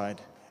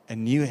prophesied a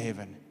new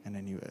heaven and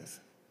a new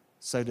earth.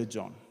 So did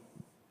John.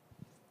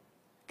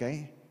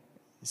 Okay?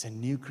 It's a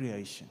new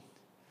creation.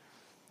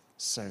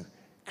 So,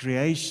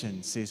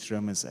 creation, says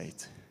Romans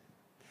 8,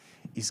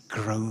 is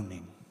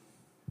groaning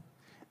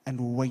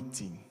and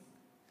waiting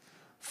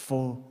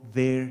for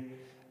the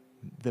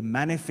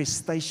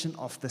manifestation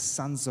of the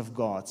sons of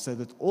God, so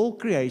that all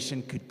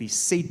creation could be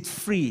set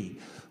free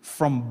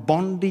from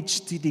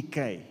bondage to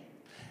decay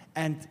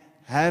and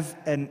have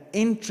an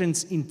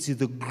entrance into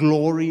the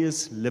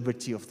glorious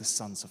liberty of the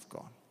sons of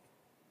God.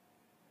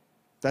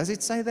 Does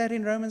it say that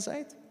in Romans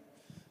 8?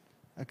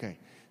 Okay,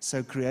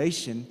 so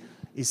creation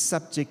is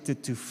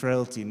subjected to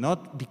frailty,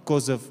 not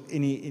because of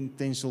any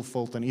intentional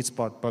fault on its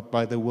part, but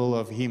by the will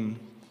of him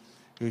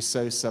who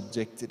so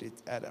subjected it,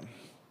 Adam.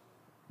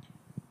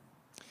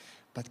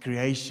 But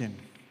creation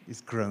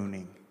is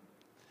groaning,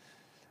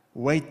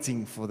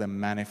 waiting for the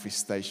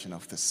manifestation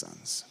of the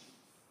sons.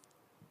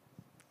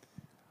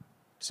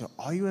 So,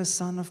 are you a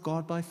son of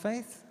God by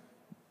faith?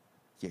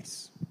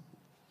 Yes.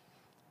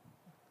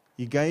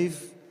 He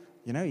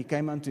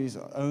came unto his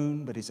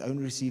own, but his own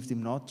received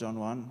him not, John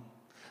 1.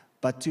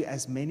 But to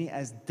as many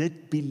as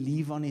did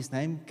believe on his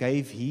name,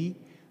 gave he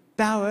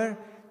power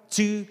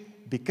to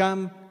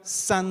become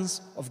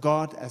sons of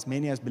God, as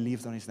many as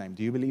believed on his name.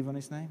 Do you believe on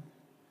his name?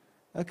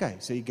 Okay,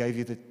 so he gave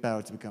you the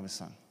power to become a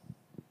son.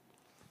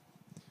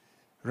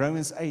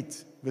 Romans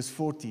 8, verse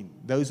 14.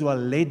 Those who are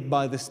led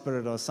by the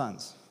Spirit are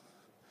sons.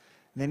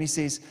 Then he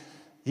says,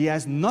 he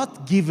has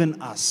not given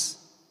us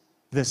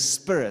the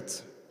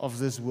spirit of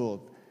this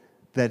world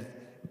that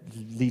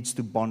leads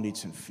to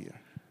bondage and fear.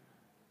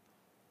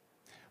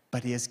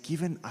 But he has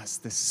given us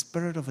the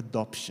spirit of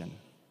adoption,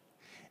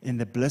 in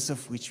the bliss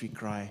of which we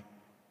cry,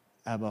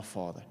 Abba,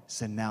 Father.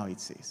 So now it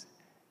says,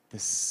 the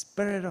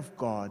Spirit of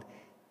God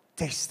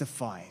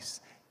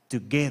testifies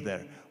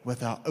together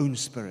with our own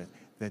spirit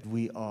that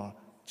we are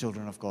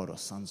children of God or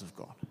sons of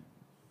God.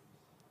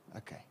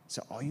 Okay,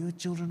 so are you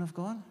children of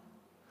God?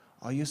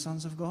 Are you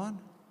sons of God?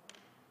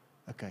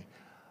 Okay,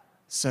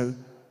 so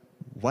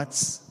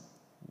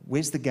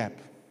where's the gap?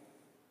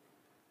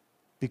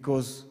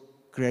 Because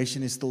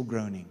creation is still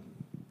groaning.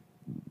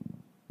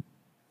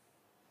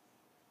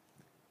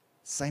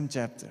 Same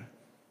chapter.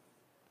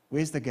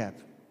 Where's the gap?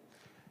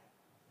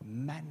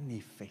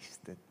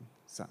 Manifested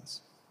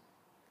sons.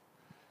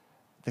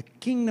 The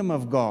kingdom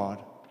of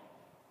God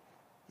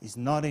is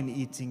not in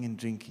eating and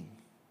drinking,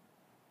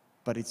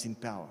 but it's in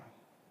power.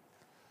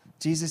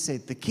 Jesus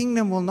said, the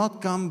kingdom will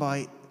not come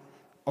by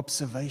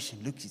observation.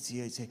 Look, it's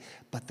here, it says,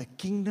 but the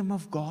kingdom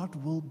of God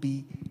will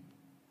be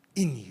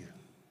in you,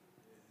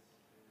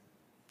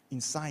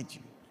 inside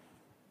you.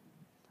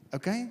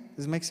 Okay?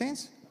 Does it make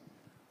sense?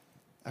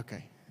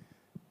 Okay.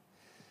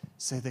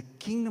 So the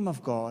kingdom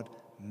of God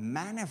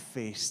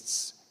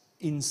manifests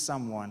in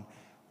someone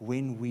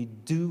when we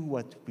do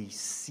what we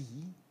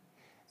see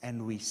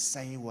and we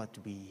say what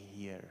we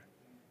hear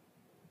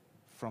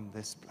from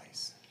this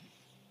place.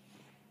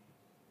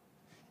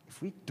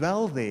 If we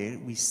dwell there,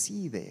 we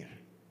see there.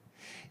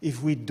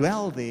 If we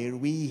dwell there,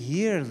 we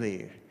hear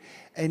there.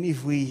 And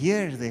if we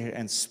hear there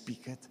and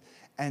speak it,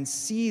 and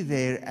see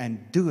there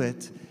and do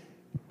it,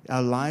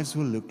 our lives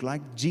will look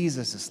like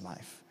Jesus'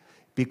 life.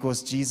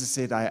 Because Jesus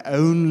said, I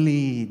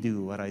only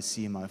do what I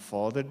see my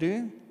Father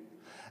do.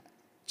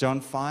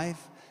 John 5,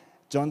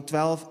 John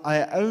 12,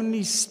 I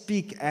only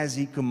speak as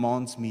he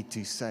commands me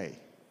to say.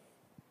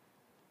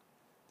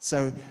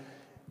 So,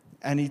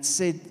 and it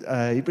said,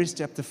 Hebrews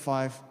chapter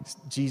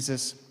 5,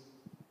 Jesus,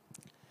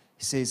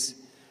 he says,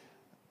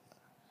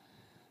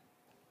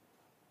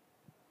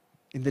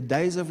 in the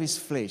days of his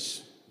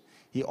flesh,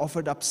 he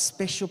offered up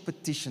special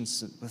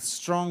petitions with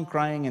strong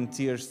crying and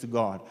tears to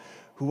God,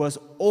 who was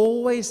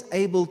always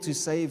able to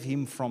save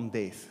him from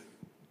death.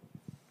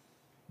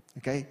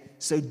 Okay?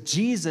 So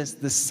Jesus,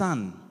 the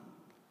Son,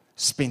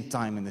 spent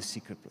time in the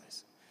secret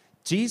place.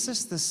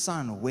 Jesus, the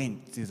Son,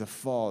 went to the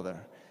Father,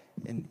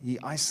 and he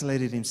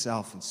isolated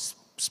himself and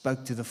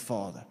spoke to the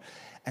Father,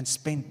 and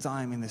spent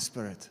time in the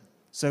Spirit.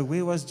 So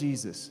where was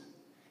Jesus?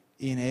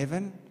 In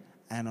heaven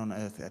and on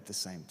earth at the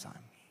same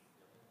time.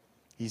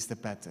 He's the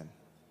pattern.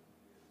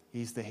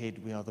 He's the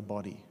head, we are the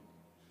body.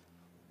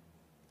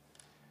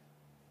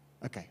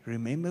 Okay,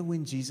 remember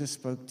when Jesus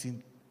spoke to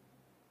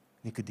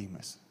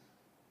Nicodemus?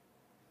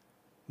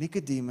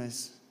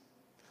 Nicodemus,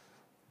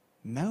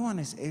 no one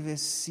has ever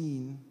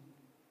seen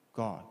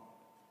God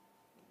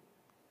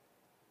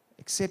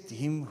except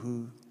him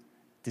who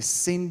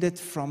descended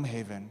from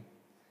heaven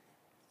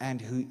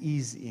and who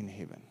is in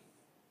heaven.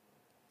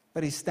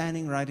 But he's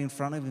standing right in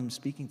front of him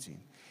speaking to him.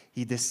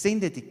 He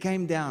descended, he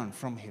came down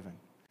from heaven,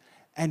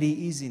 and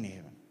he is in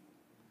heaven.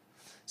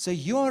 So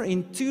you're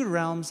in two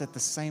realms at the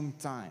same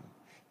time,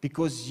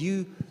 because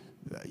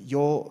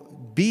your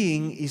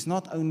being is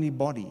not only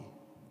body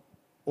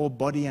or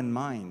body and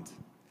mind,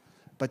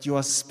 but you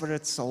are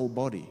spirit, soul,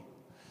 body.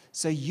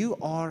 So you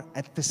are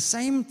at the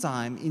same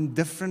time in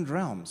different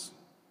realms.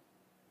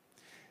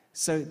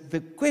 So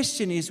the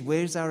question is,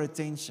 where's our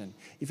attention?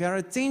 If our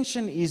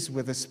attention is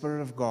with the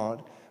Spirit of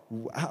God,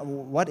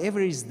 whatever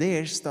is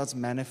there starts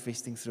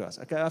manifesting through us.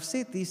 Okay, I've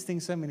said these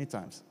things so many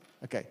times.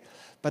 Okay,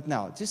 but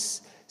now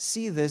just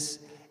see this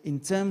in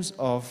terms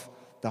of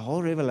the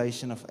whole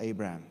revelation of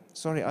Abraham.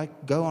 Sorry, I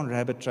go on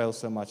rabbit trails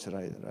so much that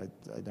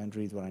I don't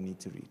read what I need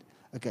to read.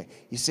 Okay,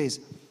 he says,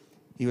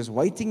 he was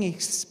waiting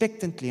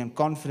expectantly and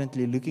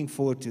confidently, looking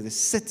forward to the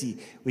city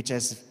which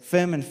has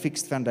firm and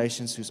fixed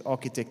foundations, whose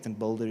architect and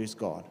builder is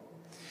God.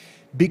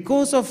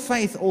 Because of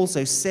faith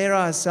also,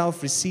 Sarah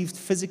herself received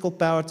physical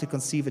power to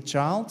conceive a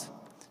child,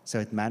 so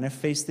it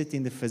manifested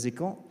in the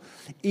physical,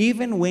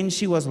 even when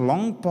she was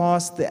long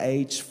past the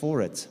age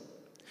for it,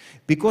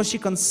 because she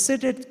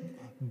considered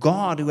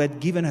God, who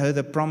had given her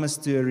the promise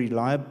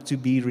to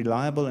be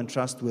reliable and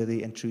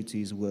trustworthy and true to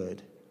his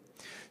word.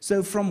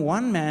 So from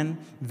one man,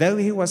 though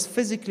he was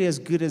physically as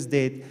good as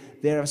dead,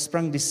 there have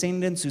sprung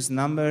descendants whose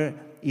number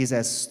is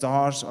as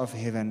stars of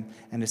heaven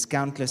and as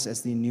countless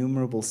as the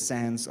innumerable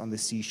sands on the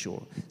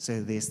seashore.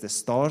 So there's the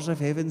stars of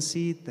heaven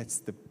seed, that's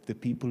the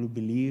people who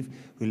believe,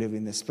 who live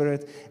in the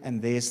Spirit, and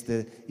there's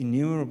the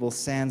innumerable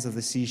sands of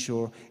the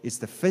seashore. It's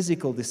the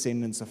physical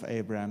descendants of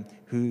Abraham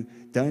who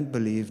don't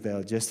believe, they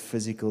are just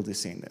physical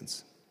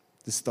descendants,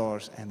 the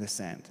stars and the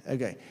sand.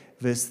 Okay,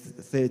 verse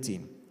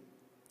 13.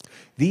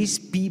 These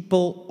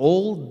people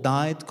all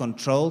died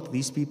controlled.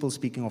 These people,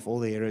 speaking of all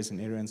the heroes and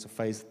heroines of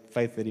faith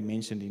that he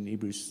mentioned in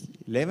Hebrews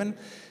 11.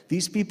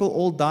 These people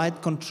all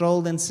died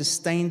controlled and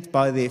sustained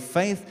by their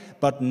faith,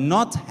 but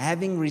not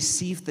having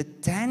received the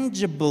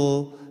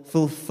tangible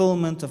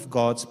fulfillment of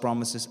God's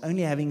promises,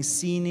 only having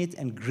seen it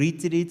and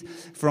greeted it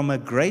from a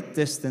great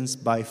distance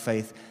by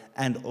faith,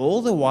 and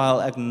all the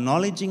while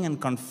acknowledging and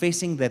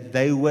confessing that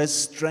they were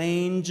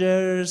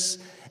strangers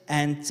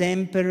and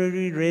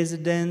temporary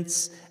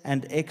residents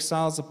and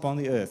exiles upon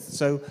the earth.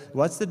 So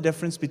what's the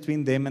difference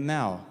between them and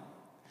now?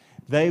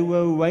 They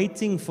were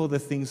waiting for the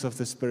things of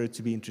the Spirit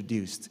to be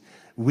introduced.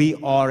 We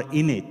are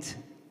in it.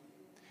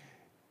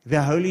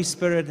 The Holy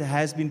Spirit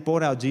has been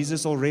poured out.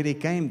 Jesus already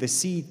came. The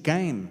seed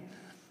came.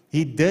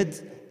 He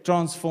did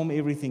transform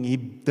everything. He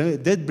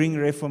did bring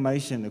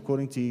reformation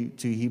according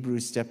to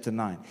Hebrews chapter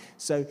 9.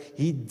 So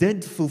he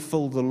did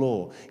fulfill the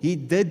law. He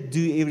did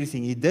do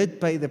everything. He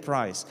did pay the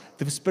price.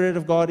 The Spirit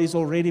of God is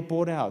already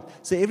poured out.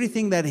 So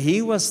everything that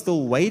he was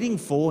still waiting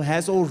for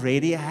has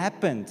already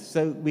happened.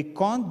 So we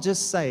can't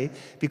just say,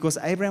 because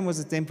Abraham was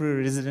a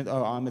temporary resident,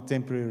 oh, I'm a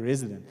temporary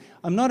resident.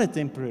 I'm not a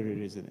temporary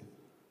resident.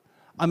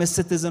 I'm a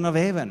citizen of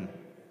heaven.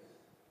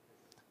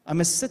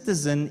 I'm a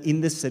citizen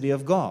in the city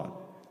of God.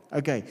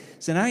 Okay,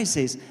 so now he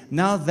says,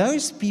 now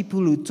those people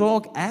who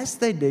talk as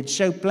they did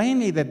show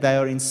plainly that they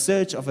are in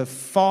search of a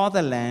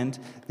fatherland,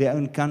 their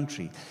own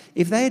country.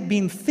 If they had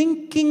been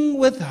thinking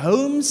with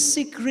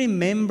homesick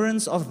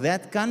remembrance of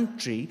that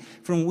country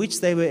from which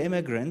they were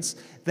immigrants,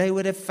 they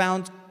would have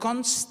found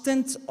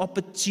constant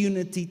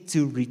opportunity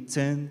to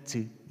return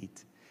to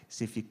it.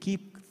 So if you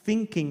keep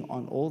thinking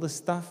on all the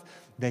stuff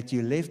that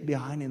you left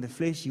behind in the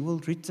flesh, you will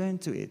return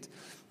to it.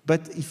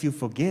 But if you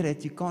forget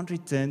it, you can't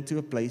return to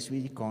a place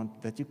where you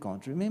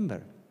can't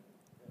remember.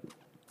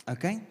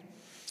 Okay?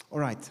 All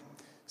right.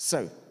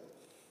 So,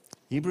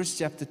 Hebrews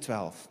chapter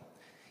 12,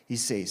 he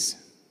says,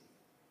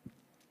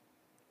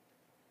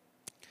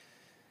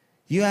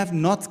 you have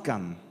not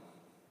come,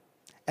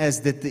 as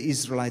did the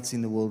Israelites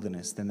in the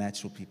wilderness, the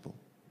natural people,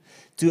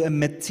 to a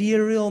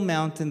material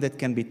mountain that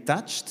can be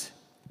touched.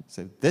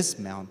 So this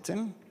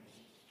mountain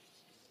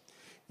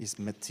is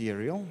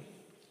material.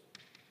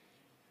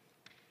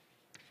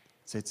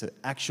 So it's an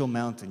actual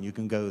mountain. You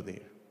can go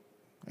there.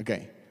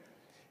 Okay.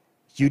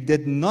 You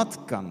did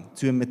not come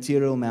to a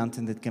material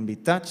mountain that can be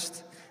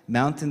touched,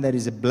 mountain that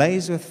is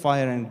ablaze with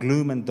fire and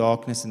gloom and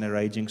darkness and a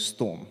raging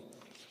storm.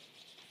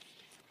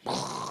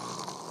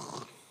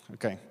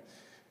 Okay.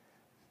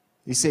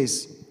 He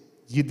says,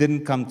 you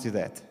didn't come to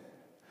that.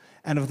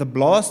 And of the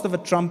blast of a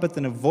trumpet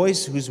and a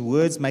voice whose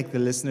words make the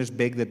listeners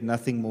beg that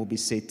nothing more be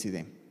said to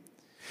them.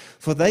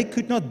 For they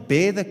could not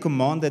bear the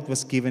command that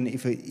was given,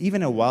 if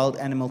even a wild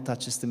animal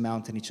touches the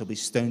mountain, it shall be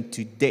stoned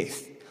to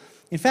death.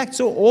 In fact,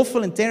 so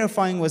awful and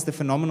terrifying was the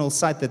phenomenal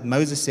sight that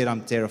Moses said,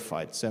 I'm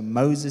terrified. So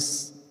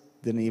Moses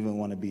didn't even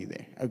want to be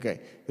there.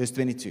 Okay, verse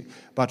 22.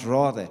 But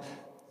rather,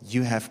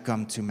 you have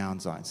come to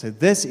Mount Zion. So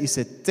this is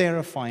a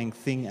terrifying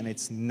thing, and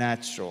it's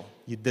natural.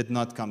 You did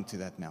not come to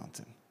that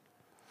mountain.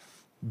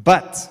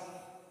 But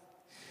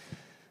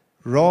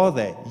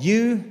rather,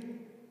 you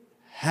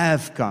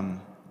have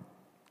come.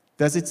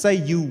 Does it say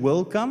you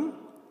will come?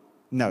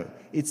 No.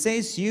 It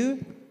says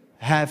you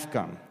have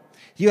come.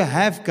 You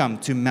have come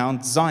to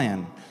Mount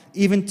Zion,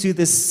 even to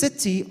the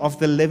city of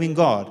the living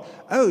God.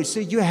 Oh, so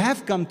you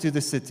have come to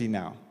the city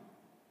now.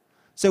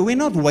 So we're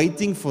not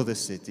waiting for the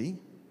city.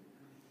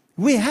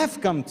 We have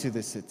come to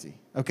the city,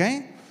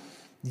 okay?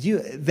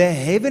 The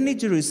heavenly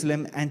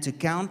Jerusalem, and to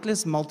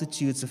countless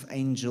multitudes of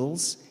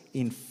angels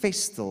in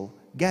festal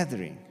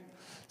gathering.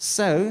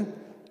 So,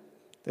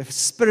 the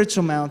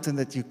spiritual mountain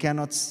that you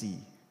cannot see.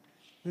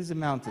 There's a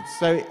mountain.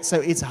 So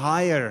it's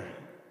higher.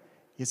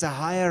 It's a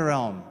higher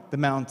realm, the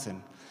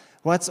mountain.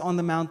 What's on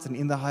the mountain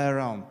in the higher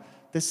realm?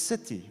 The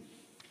city.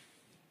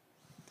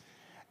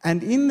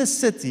 And in the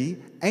city,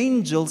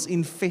 angels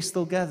in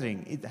festal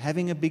gathering,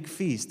 having a big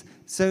feast.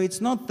 So it's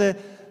not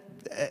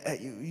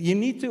you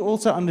need to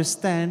also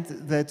understand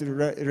that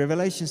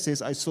Revelation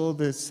says, I saw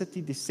the city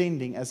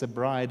descending as a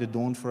bride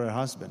adorned for her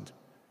husband.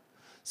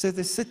 So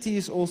the city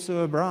is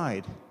also a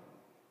bride.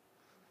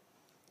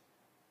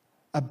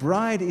 A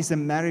bride is a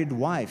married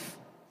wife.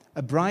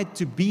 A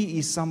bride-to-be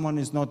is someone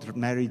who's not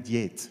married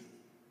yet.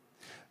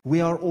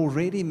 We are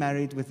already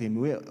married with Him.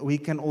 We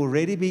can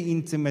already be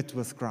intimate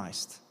with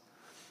Christ.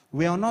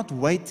 We are not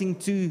waiting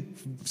to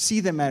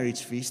see the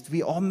marriage feast.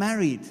 We are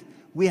married.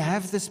 We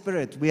have the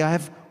Spirit. We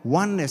have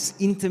oneness,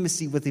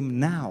 intimacy with Him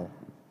now.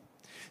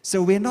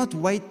 So we're not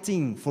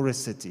waiting for a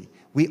city.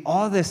 We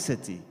are the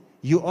city.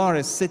 You are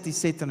a city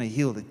set on a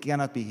hill that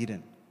cannot be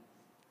hidden.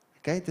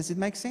 Okay, does it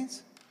make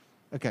sense?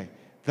 Okay.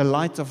 The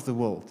light of the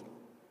world.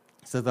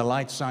 So the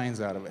light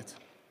shines out of it.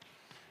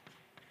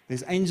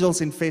 There's angels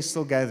in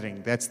festal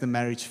gathering. That's the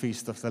marriage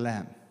feast of the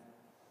Lamb.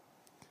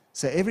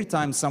 So every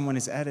time someone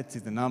is added to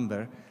the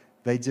number,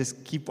 they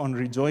just keep on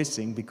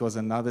rejoicing because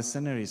another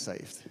sinner is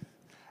saved.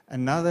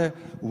 Another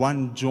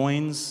one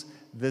joins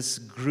this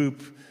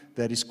group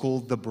that is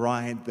called the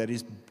bride, that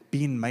is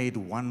being made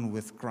one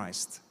with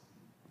Christ.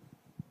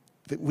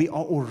 That we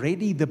are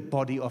already the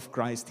body of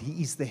Christ.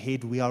 He is the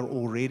head. We are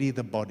already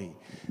the body.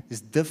 There's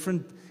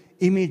different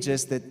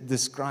images that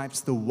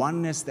describes the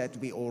oneness that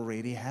we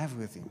already have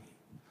with Him.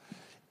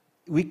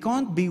 We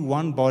can't be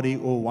one body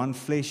or one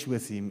flesh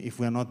with Him if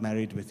we're not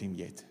married with Him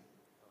yet.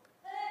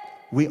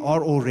 We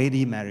are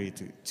already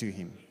married to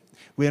Him.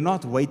 We are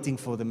not waiting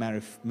for the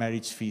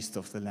marriage feast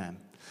of the Lamb.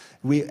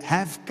 We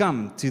have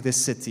come to the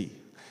city.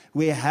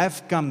 We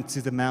have come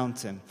to the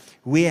mountain.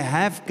 We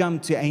have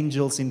come to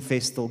angels in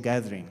festal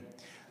gathering.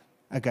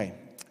 Okay,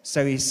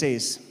 so he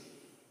says,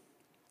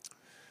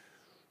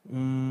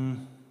 we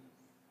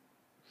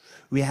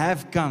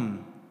have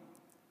come,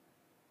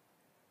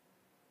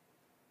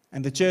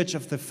 and the church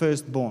of the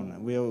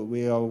firstborn, we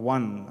are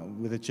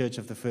one with the church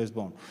of the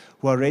firstborn,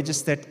 who are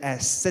registered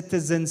as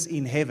citizens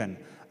in heaven.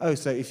 Oh,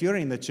 so if you're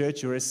in the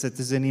church, you're a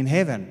citizen in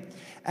heaven.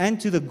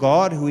 And to the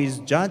God who is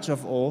judge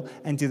of all,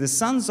 and to the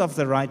sons of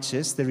the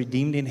righteous, the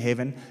redeemed in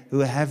heaven,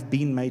 who have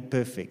been made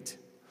perfect.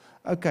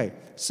 Okay,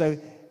 so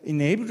in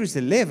Hebrews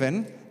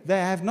 11, they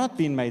have not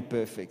been made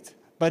perfect.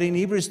 But in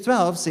Hebrews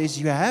 12 says,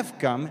 you have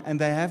come and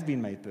they have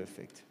been made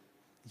perfect.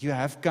 You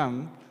have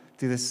come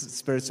to the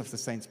spirits of the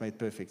saints made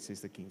perfect,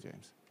 says the King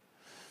James.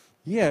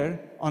 Here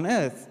on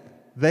earth,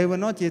 they were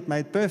not yet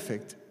made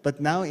perfect. But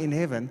now in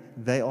heaven,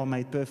 they are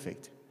made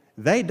perfect.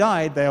 They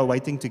died, they are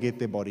waiting to get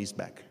their bodies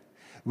back.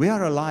 We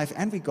are alive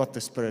and we got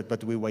the Spirit,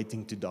 but we're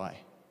waiting to die.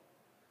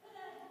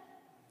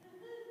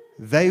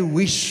 They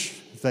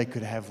wish they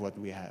could have what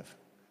we have.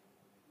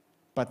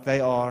 But they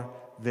are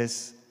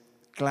this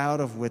cloud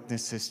of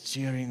witnesses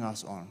cheering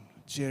us on,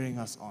 cheering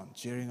us on,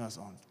 cheering us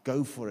on.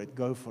 Go for it,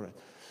 go for it.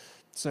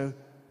 So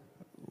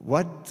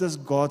what does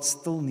God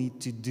still need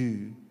to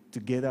do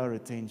to get our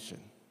attention?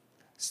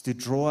 It's to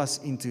draw us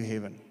into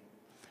heaven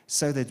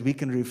so that we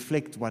can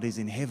reflect what is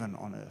in heaven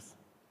on earth.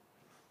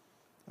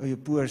 Oh, you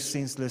poor,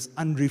 senseless,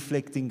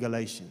 unreflecting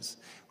Galatians,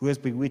 who has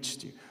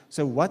bewitched you?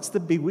 So what's the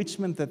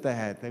bewitchment that they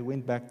had? They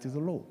went back to the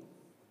law,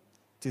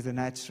 to the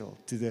natural,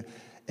 to the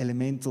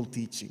elemental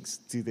teachings,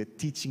 to the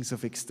teachings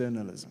of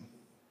externalism.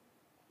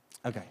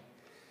 Okay,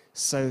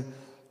 so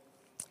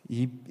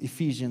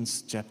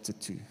Ephesians chapter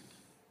 2.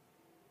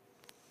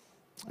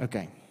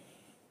 Okay.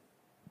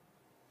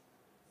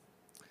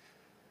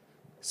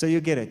 So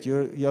you get it.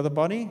 You're the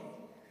body.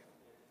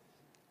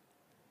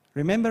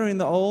 Remember in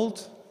the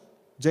old,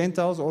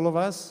 Gentiles, all of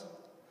us,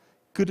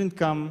 couldn't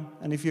come,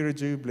 and if you're a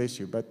Jew, bless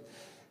you, but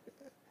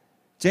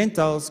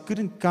Gentiles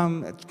couldn't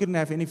come, couldn't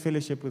have any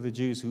fellowship with the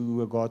Jews who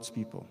were God's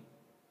people.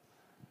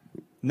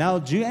 Now,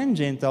 Jew and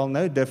Gentile,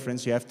 no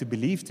difference. You have to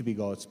believe to be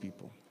God's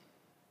people.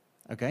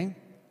 Okay?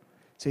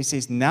 So he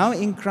says, now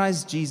in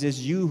Christ Jesus,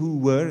 you who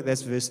were,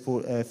 that's verse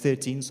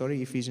 13,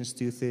 sorry, Ephesians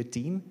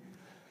 2:13.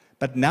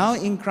 But now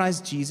in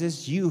Christ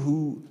Jesus, you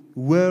who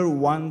were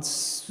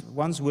once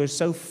were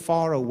so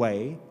far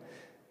away,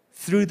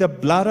 through the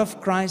blood of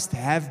Christ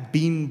have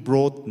been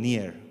brought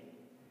near.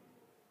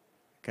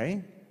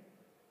 Okay?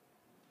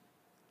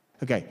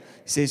 Okay.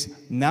 He says,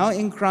 now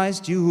in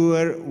Christ, you who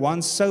were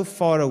once so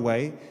far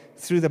away,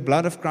 through the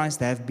blood of Christ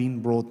have been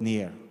brought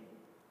near.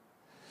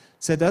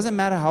 So it doesn't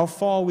matter how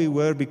far we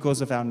were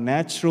because of our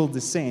natural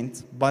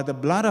descent, by the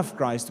blood of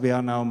Christ we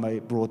are now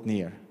brought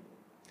near.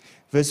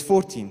 Verse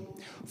 14,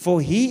 for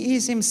he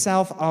is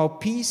himself our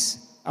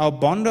peace, our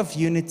bond of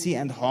unity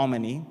and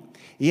harmony.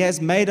 He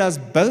has made us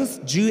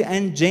both Jew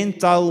and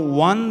Gentile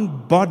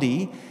one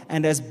body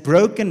and has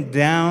broken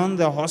down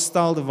the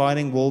hostile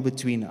dividing wall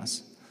between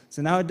us.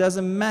 So now it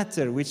doesn't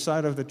matter which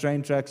side of the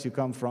train tracks you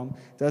come from.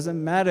 It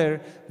doesn't matter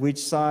which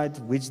side,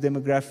 which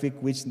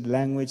demographic, which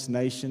language,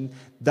 nation.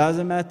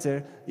 Doesn't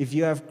matter. If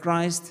you have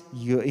Christ,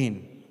 you're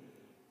in.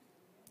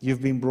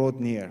 You've been brought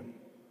near.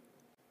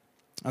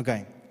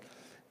 Okay.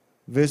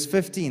 Verse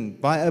 15,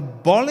 by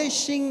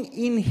abolishing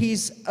in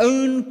his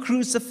own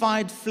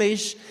crucified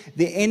flesh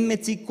the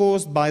enmity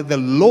caused by the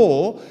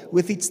law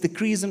with its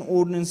decrees and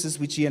ordinances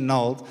which he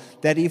annulled,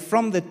 that he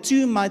from the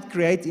two might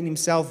create in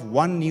himself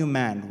one new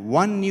man,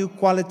 one new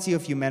quality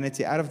of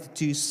humanity out of the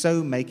two,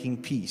 so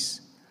making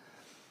peace.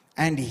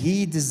 And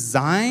he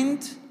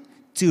designed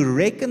to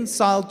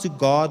reconcile to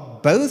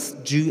God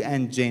both Jew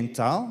and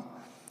Gentile,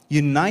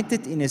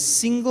 united in a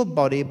single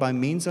body by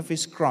means of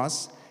his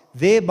cross,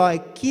 thereby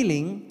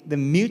killing the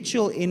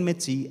mutual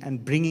enmity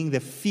and bringing the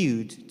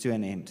feud to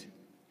an end.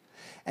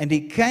 And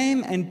he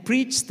came and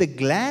preached the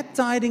glad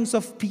tidings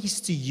of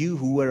peace to you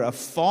who were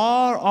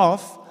afar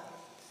off,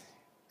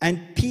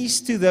 and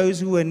peace to those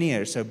who were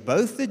near. So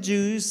both the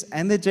Jews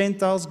and the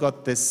Gentiles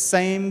got the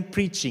same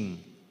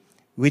preaching,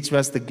 which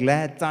was the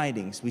glad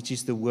tidings, which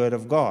is the word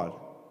of God.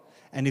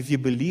 And if you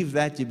believe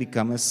that, you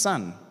become a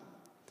son.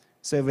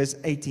 So verse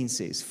 18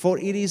 says, for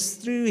it is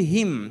through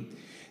him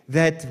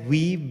that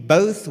we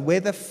both,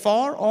 whether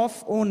far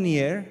off or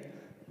near,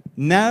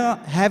 now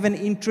have an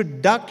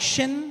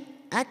introduction,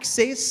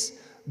 access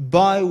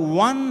by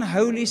one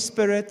Holy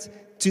Spirit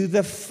to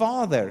the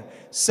Father,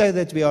 so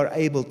that we are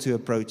able to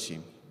approach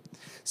him.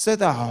 So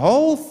the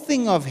whole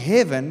thing of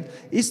heaven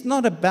is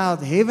not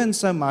about heaven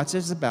so much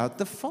as about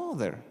the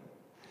Father.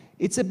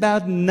 It's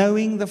about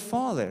knowing the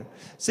Father.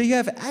 So you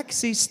have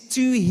access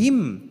to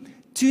him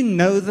to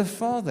know the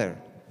Father.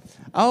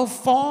 Our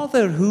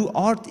Father who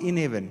art in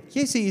heaven.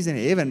 Yes, he is in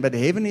heaven, but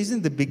heaven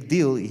isn't the big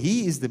deal.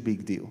 He is the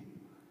big deal.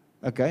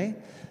 Okay?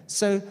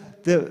 So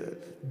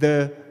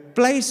the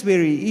place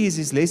where he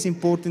is less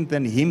important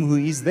than him who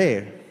is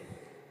there.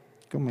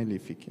 Kom my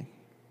liefiekie.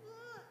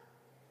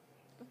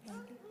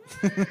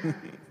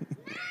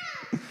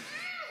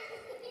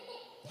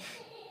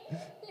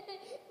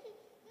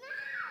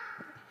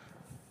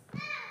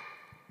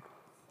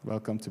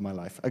 Welcome to my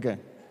life. Okay.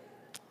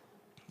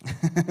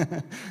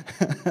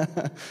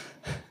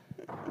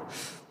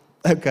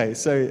 Okay,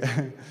 so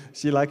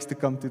she likes to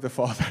come to the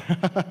Father.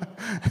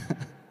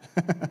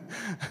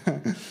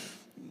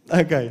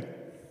 Okay.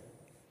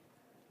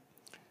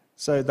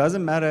 So it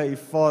doesn't matter if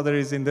Father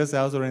is in this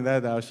house or in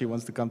that house, she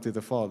wants to come to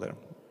the Father.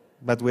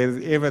 But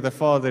wherever the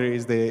Father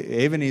is there,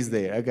 heaven is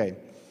there. Okay.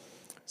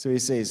 So he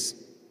says,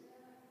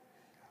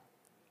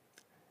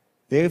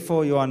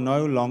 therefore you are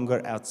no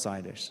longer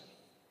outsiders.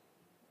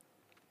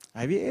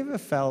 Have you ever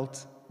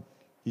felt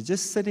you're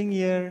just sitting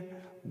here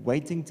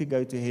waiting to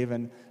go to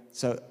heaven?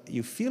 So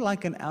you feel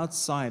like an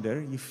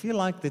outsider. You feel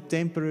like the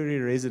temporary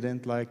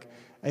resident like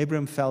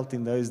Abram felt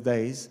in those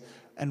days.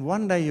 And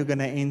one day you're going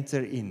to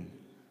enter in.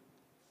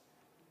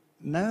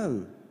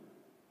 No.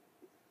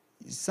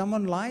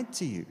 Someone lied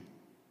to you.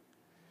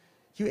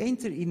 You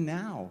enter in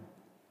now.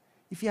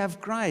 If you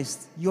have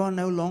Christ, you are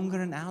no longer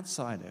an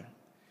outsider.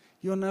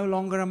 You're no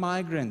longer a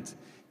migrant.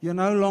 You're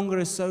no longer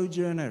a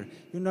sojourner.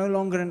 You're no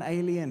longer an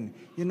alien.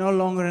 You're no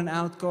longer an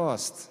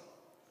outcast.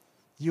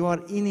 You are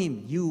in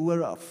him. You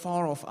were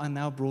far off, are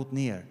now brought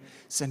near.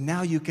 So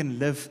now you can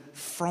live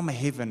from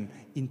heaven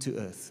into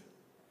earth.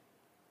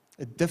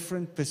 A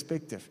different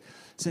perspective.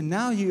 So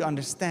now you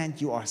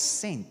understand you are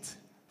sent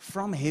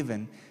from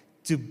heaven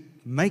to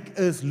make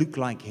earth look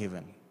like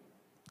heaven.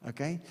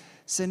 Okay?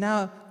 So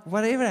now,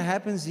 whatever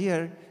happens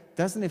here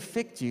doesn't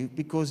affect you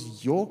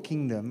because your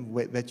kingdom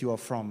that you are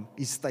from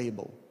is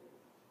stable.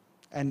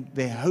 And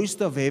the host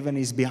of heaven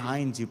is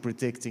behind you,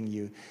 protecting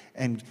you.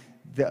 And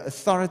the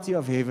authority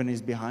of heaven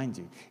is behind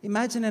you.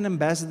 Imagine an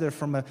ambassador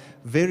from a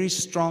very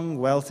strong,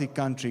 wealthy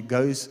country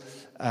goes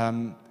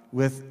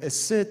with a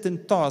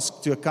certain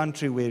task to a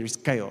country where there's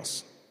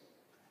chaos.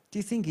 Do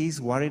you think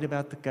he's worried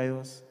about the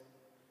chaos?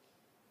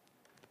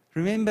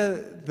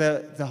 Remember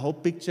the whole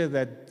picture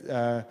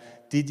that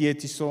Didier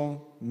Tisson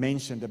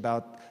mentioned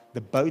about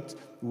the boat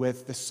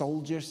with the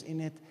soldiers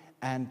in it,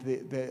 and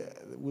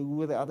who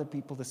were the other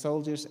people, the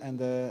soldiers and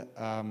the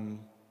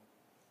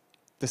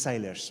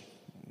sailors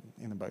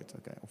in the boat,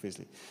 okay,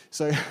 obviously.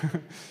 So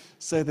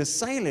the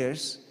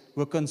sailors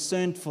were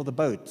concerned for the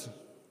boat,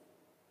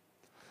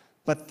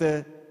 but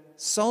the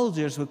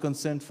soldiers were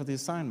concerned for the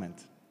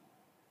assignment.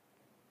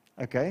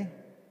 Okay?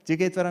 Do you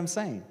get what I'm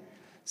saying?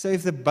 So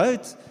if the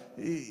boat,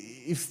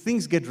 if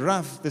things get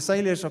rough, the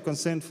sailors are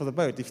concerned for the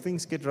boat. If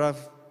things get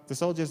rough, the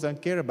soldiers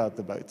don't care about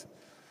the boat.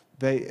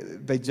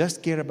 They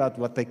just care about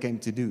what they came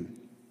to do.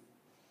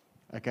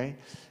 Okay?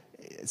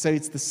 So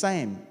it's the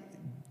same.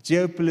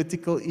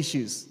 Geopolitical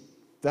issues,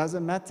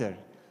 doesn't matter.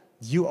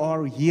 You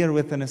are here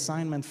with an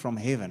assignment from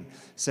heaven.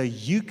 So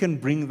you can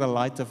bring the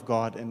light of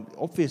God, and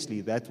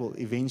obviously that will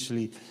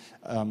eventually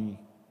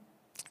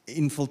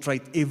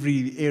infiltrate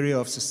every area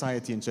of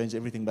society and change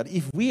everything. But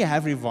if we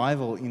have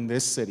revival in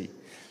this city,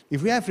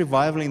 if we have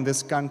revival in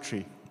this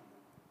country,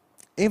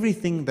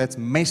 everything that's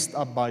messed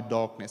up by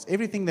darkness,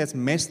 everything that's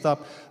messed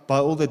up by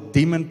all the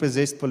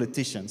demon-possessed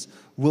politicians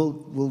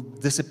will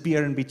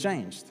disappear and be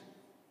changed.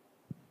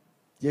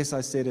 Yes,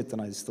 I said it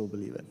and I still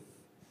believe it.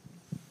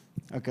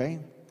 Okay?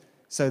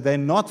 So they're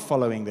not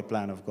following the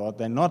plan of God.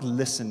 They're not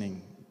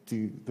listening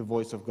to the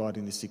voice of God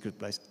in the secret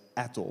place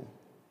at all.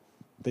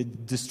 They're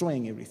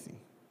destroying everything.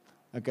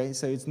 Okay?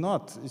 So it's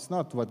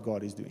not what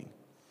God is doing.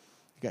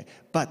 Okay?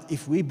 But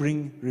if we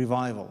bring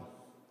revival,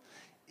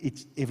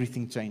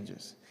 everything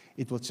changes.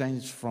 It will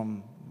change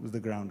from the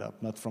ground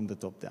up, not from the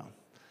top down.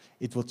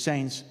 It will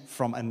change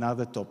from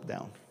another top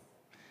down.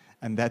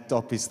 And that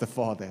top is the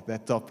Father.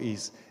 That top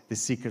is the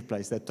secret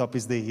place. That top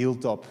is the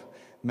hilltop,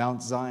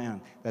 Mount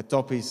Zion. That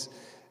top is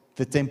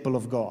the temple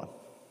of God,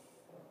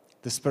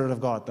 the Spirit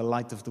of God, the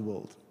light of the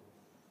world.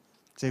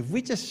 So if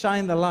we just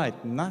shine the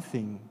light,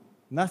 nothing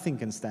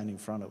can stand in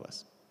front of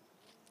us.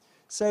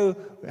 So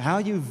how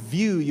you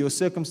view your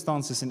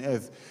circumstances in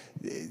earth,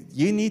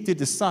 you need to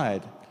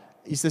decide,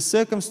 is the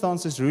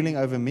circumstances ruling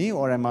over me,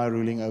 or am I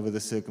ruling over the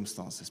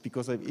circumstances?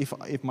 Because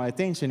if my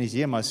attention is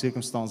here, my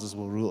circumstances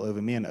will rule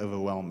over me and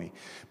overwhelm me.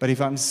 But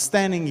if I'm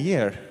standing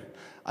here,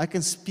 I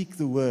can speak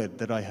the word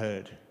that I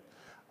heard.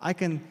 I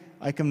can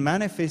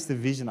manifest the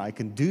vision. I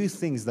can do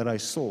things that I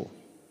saw.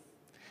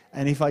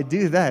 And if I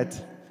do that,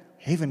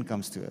 heaven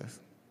comes to earth.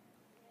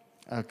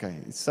 Okay,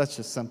 it's such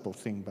a simple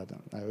thing, but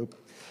I hope.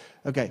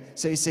 Okay,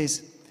 so it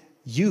says,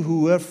 you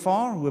who were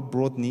far were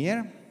brought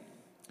near.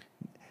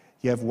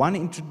 You have one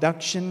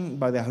introduction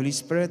by the Holy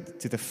Spirit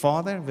to the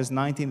Father. Verse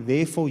 19,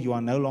 therefore you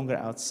are no longer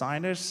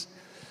outsiders,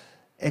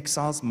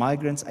 exiles,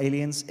 migrants,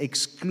 aliens,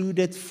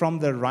 excluded from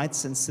the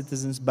rights and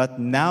citizens, but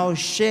now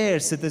share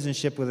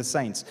citizenship with the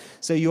saints.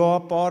 So you are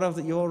part of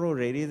you're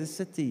already the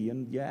city,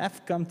 and you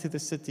have come to the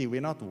city.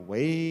 We're not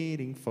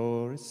waiting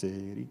for a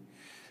city.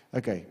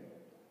 Okay.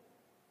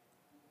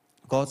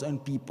 God's own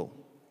people.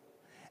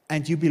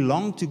 And you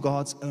belong to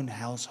God's own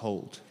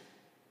household.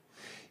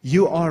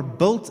 You are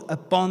built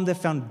upon the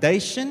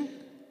foundation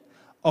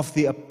of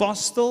the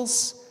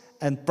apostles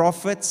and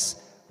prophets,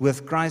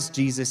 with Christ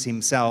Jesus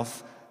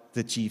himself,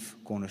 the chief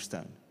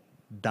cornerstone.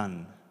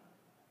 Done.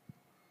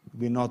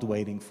 We're not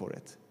waiting for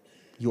it.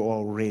 You're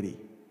already.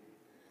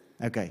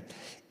 Okay.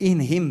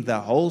 In him, the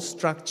whole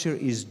structure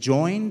is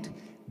joined,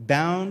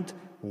 bound,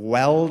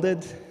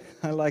 welded,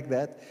 I like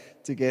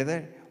that,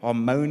 together,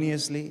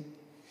 harmoniously.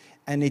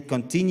 And it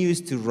continues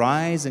to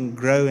rise and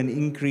grow and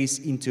increase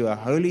into a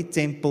holy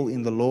temple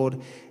in the Lord,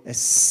 a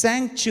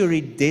sanctuary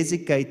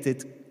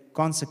dedicated,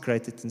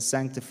 consecrated, and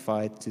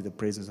sanctified to the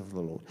presence of the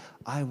Lord.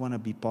 I want to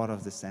be part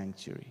of the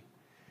sanctuary,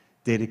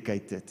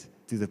 dedicated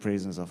to the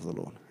presence of the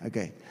Lord.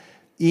 Okay.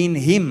 In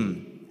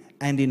him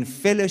and in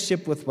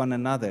fellowship with one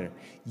another,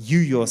 you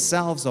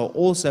yourselves are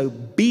also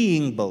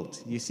being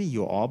built. You see,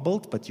 you are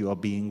built, but you are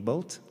being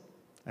built.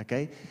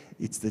 Okay.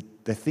 It's the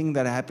thing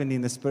that happened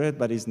in the spirit,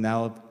 but is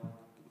now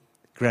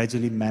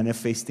gradually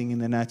manifesting in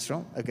the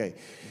natural. Okay,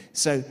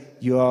 so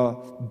you are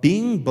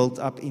being built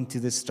up into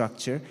the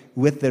structure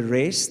with the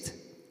rest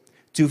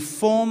to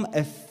form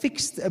a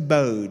fixed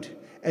abode,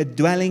 a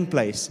dwelling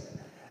place,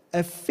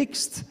 a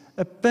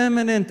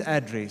permanent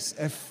address,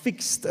 a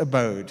fixed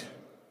abode.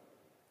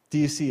 Do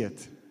you see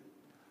it?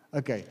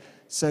 Okay,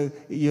 so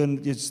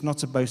it's not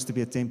supposed to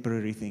be a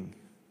temporary thing,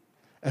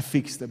 a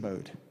fixed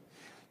abode.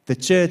 The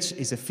church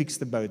is a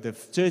fixed abode. The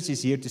church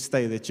is here to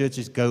stay. The church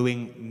is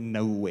going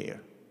nowhere.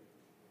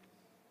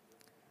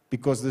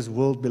 Because this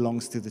world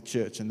belongs to the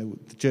church, and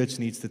the church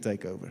needs to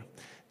take over.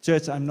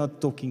 Church, I'm not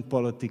talking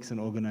politics and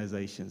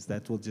organizations.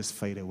 That will just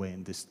fade away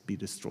and just be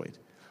destroyed.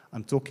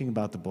 I'm talking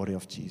about the body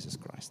of Jesus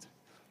Christ.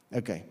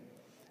 Okay.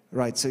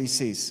 Right, so he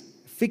says,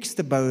 fixed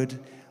abode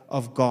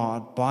of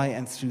God by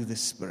and through the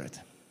Spirit.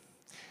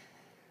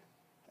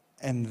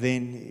 And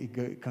then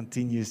he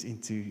continues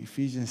into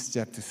Ephesians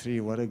chapter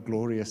 3. What a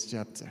glorious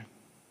chapter.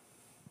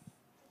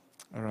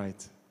 All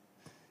right.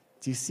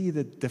 Do you see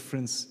the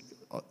difference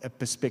a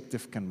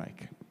perspective can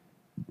make?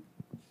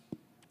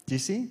 Do you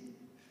see?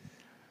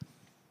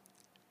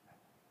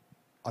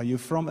 Are you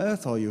from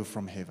earth or are you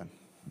from heaven?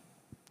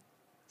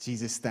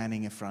 Jesus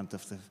standing in front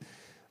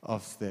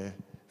of the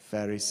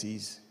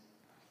Pharisees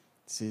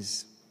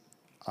says,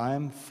 I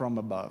am from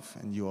above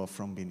and you are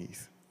from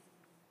beneath.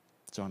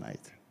 John 8.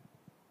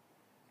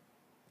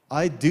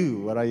 I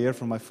do what I hear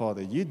from my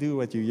father. You do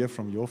what you hear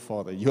from your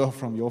father. You are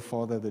from your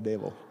father, the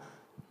devil.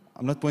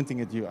 I'm not pointing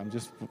at you. I'm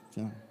just,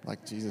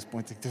 like Jesus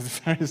pointing to the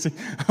Pharisee.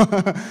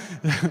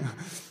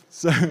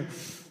 So,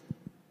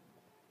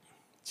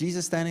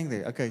 Jesus standing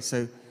there. Okay,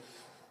 so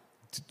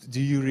do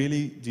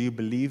you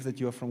believe that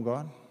you are from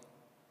God?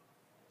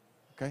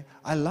 Okay.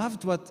 I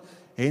loved what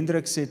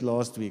Hendrik said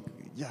last week.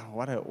 Yeah,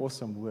 what an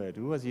awesome word.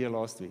 Who was here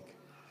last week?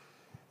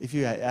 If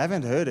you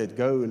haven't heard it,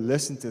 go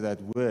listen to that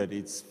word.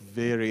 It's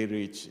very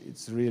rich.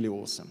 It's really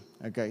awesome.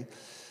 Okay.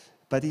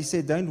 But he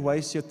said, don't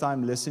waste your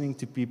time listening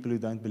to people who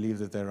don't believe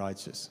that they're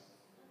righteous.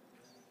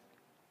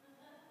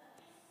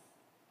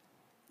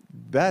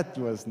 That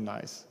was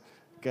nice.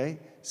 Okay.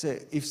 So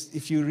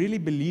if you really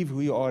believe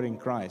who you are in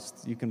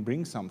Christ, you can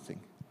bring something.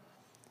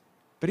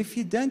 But if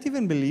you don't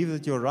even believe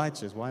that you're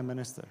righteous, why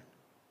minister?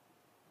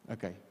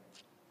 Okay.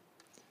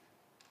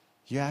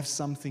 You have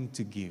something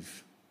to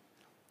give.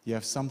 You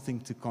have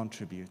something to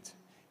contribute.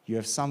 You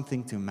have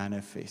something to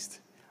manifest.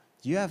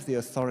 You have the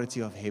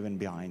authority of heaven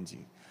behind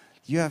you.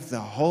 You have the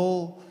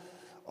whole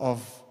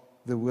of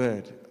the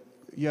Word.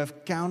 You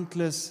have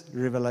countless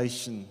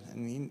revelation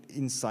and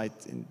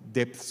insight and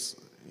depths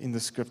in the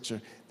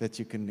Scripture that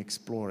you can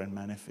explore and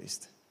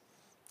manifest.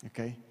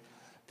 Okay?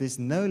 There's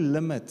no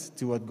limit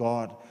to what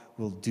God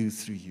will do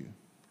through you.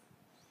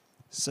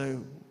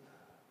 So,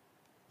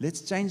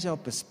 let's change our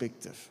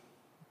perspective.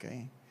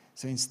 Okay?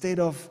 So instead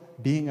of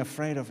being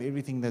afraid of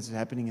everything that's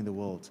happening in the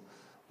world,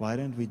 why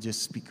don't we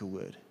just speak a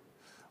word?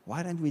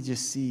 Why don't we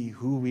just see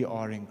who we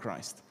are in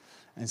Christ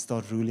and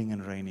start ruling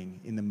and reigning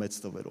in the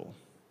midst of it all?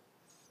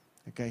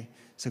 Okay?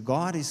 So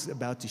God is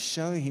about to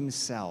show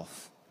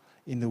himself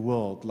in the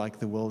world like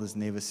the world has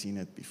never seen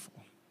it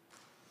before.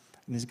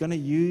 And he's going to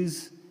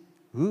use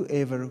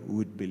whoever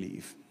would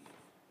believe.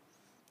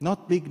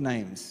 Not big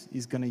names.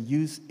 He's going to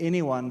use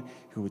anyone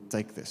who would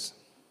take this.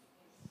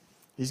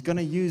 He's going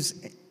to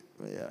use,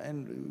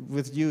 and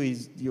with you,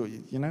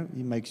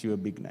 he makes you a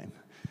big name.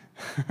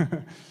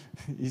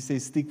 He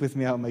says, stick with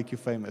me, I'll make you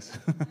famous.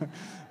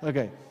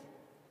 Okay.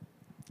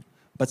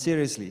 But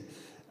seriously,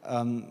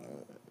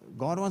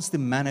 God wants to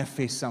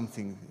manifest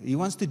something. He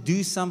wants to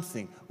do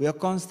something. We are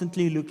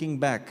constantly looking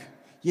back.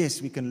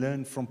 Yes, we can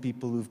learn from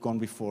people who've gone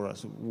before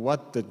us.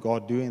 What did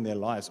God do in their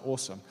lives?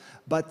 Awesome.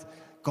 But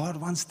God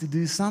wants to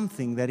do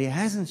something that he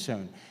hasn't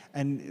shown.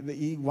 And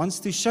he wants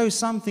to show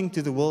something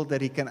to the world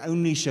that he can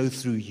only show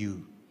through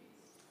you.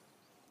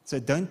 So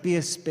don't be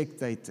a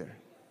spectator.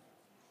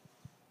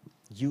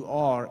 You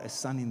are a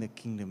son in the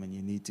kingdom and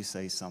you need to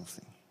say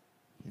something.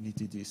 You need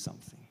to do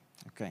something.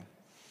 Okay.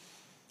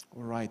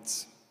 All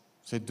right.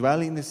 So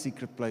dwell in the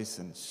secret place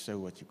and show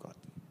what you got.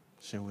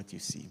 Show what you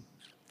see.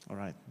 All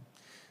right.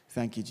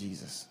 Thank you,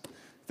 Jesus.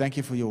 Thank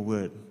you for your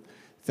word.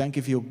 Thank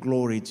you for your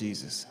glory,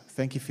 Jesus.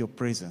 Thank you for your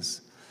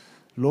presence.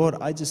 Lord,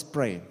 I just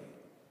pray,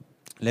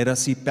 let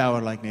us see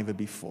power like never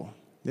before.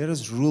 Let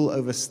us rule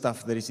over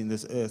stuff that is in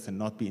this earth and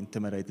not be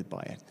intimidated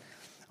by it.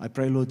 I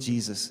pray, Lord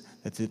Jesus,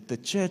 that the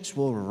church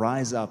will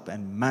rise up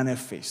and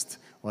manifest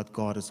what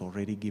God has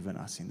already given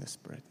us in the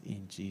Spirit.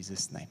 In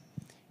Jesus' name.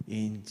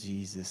 In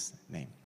Jesus' name.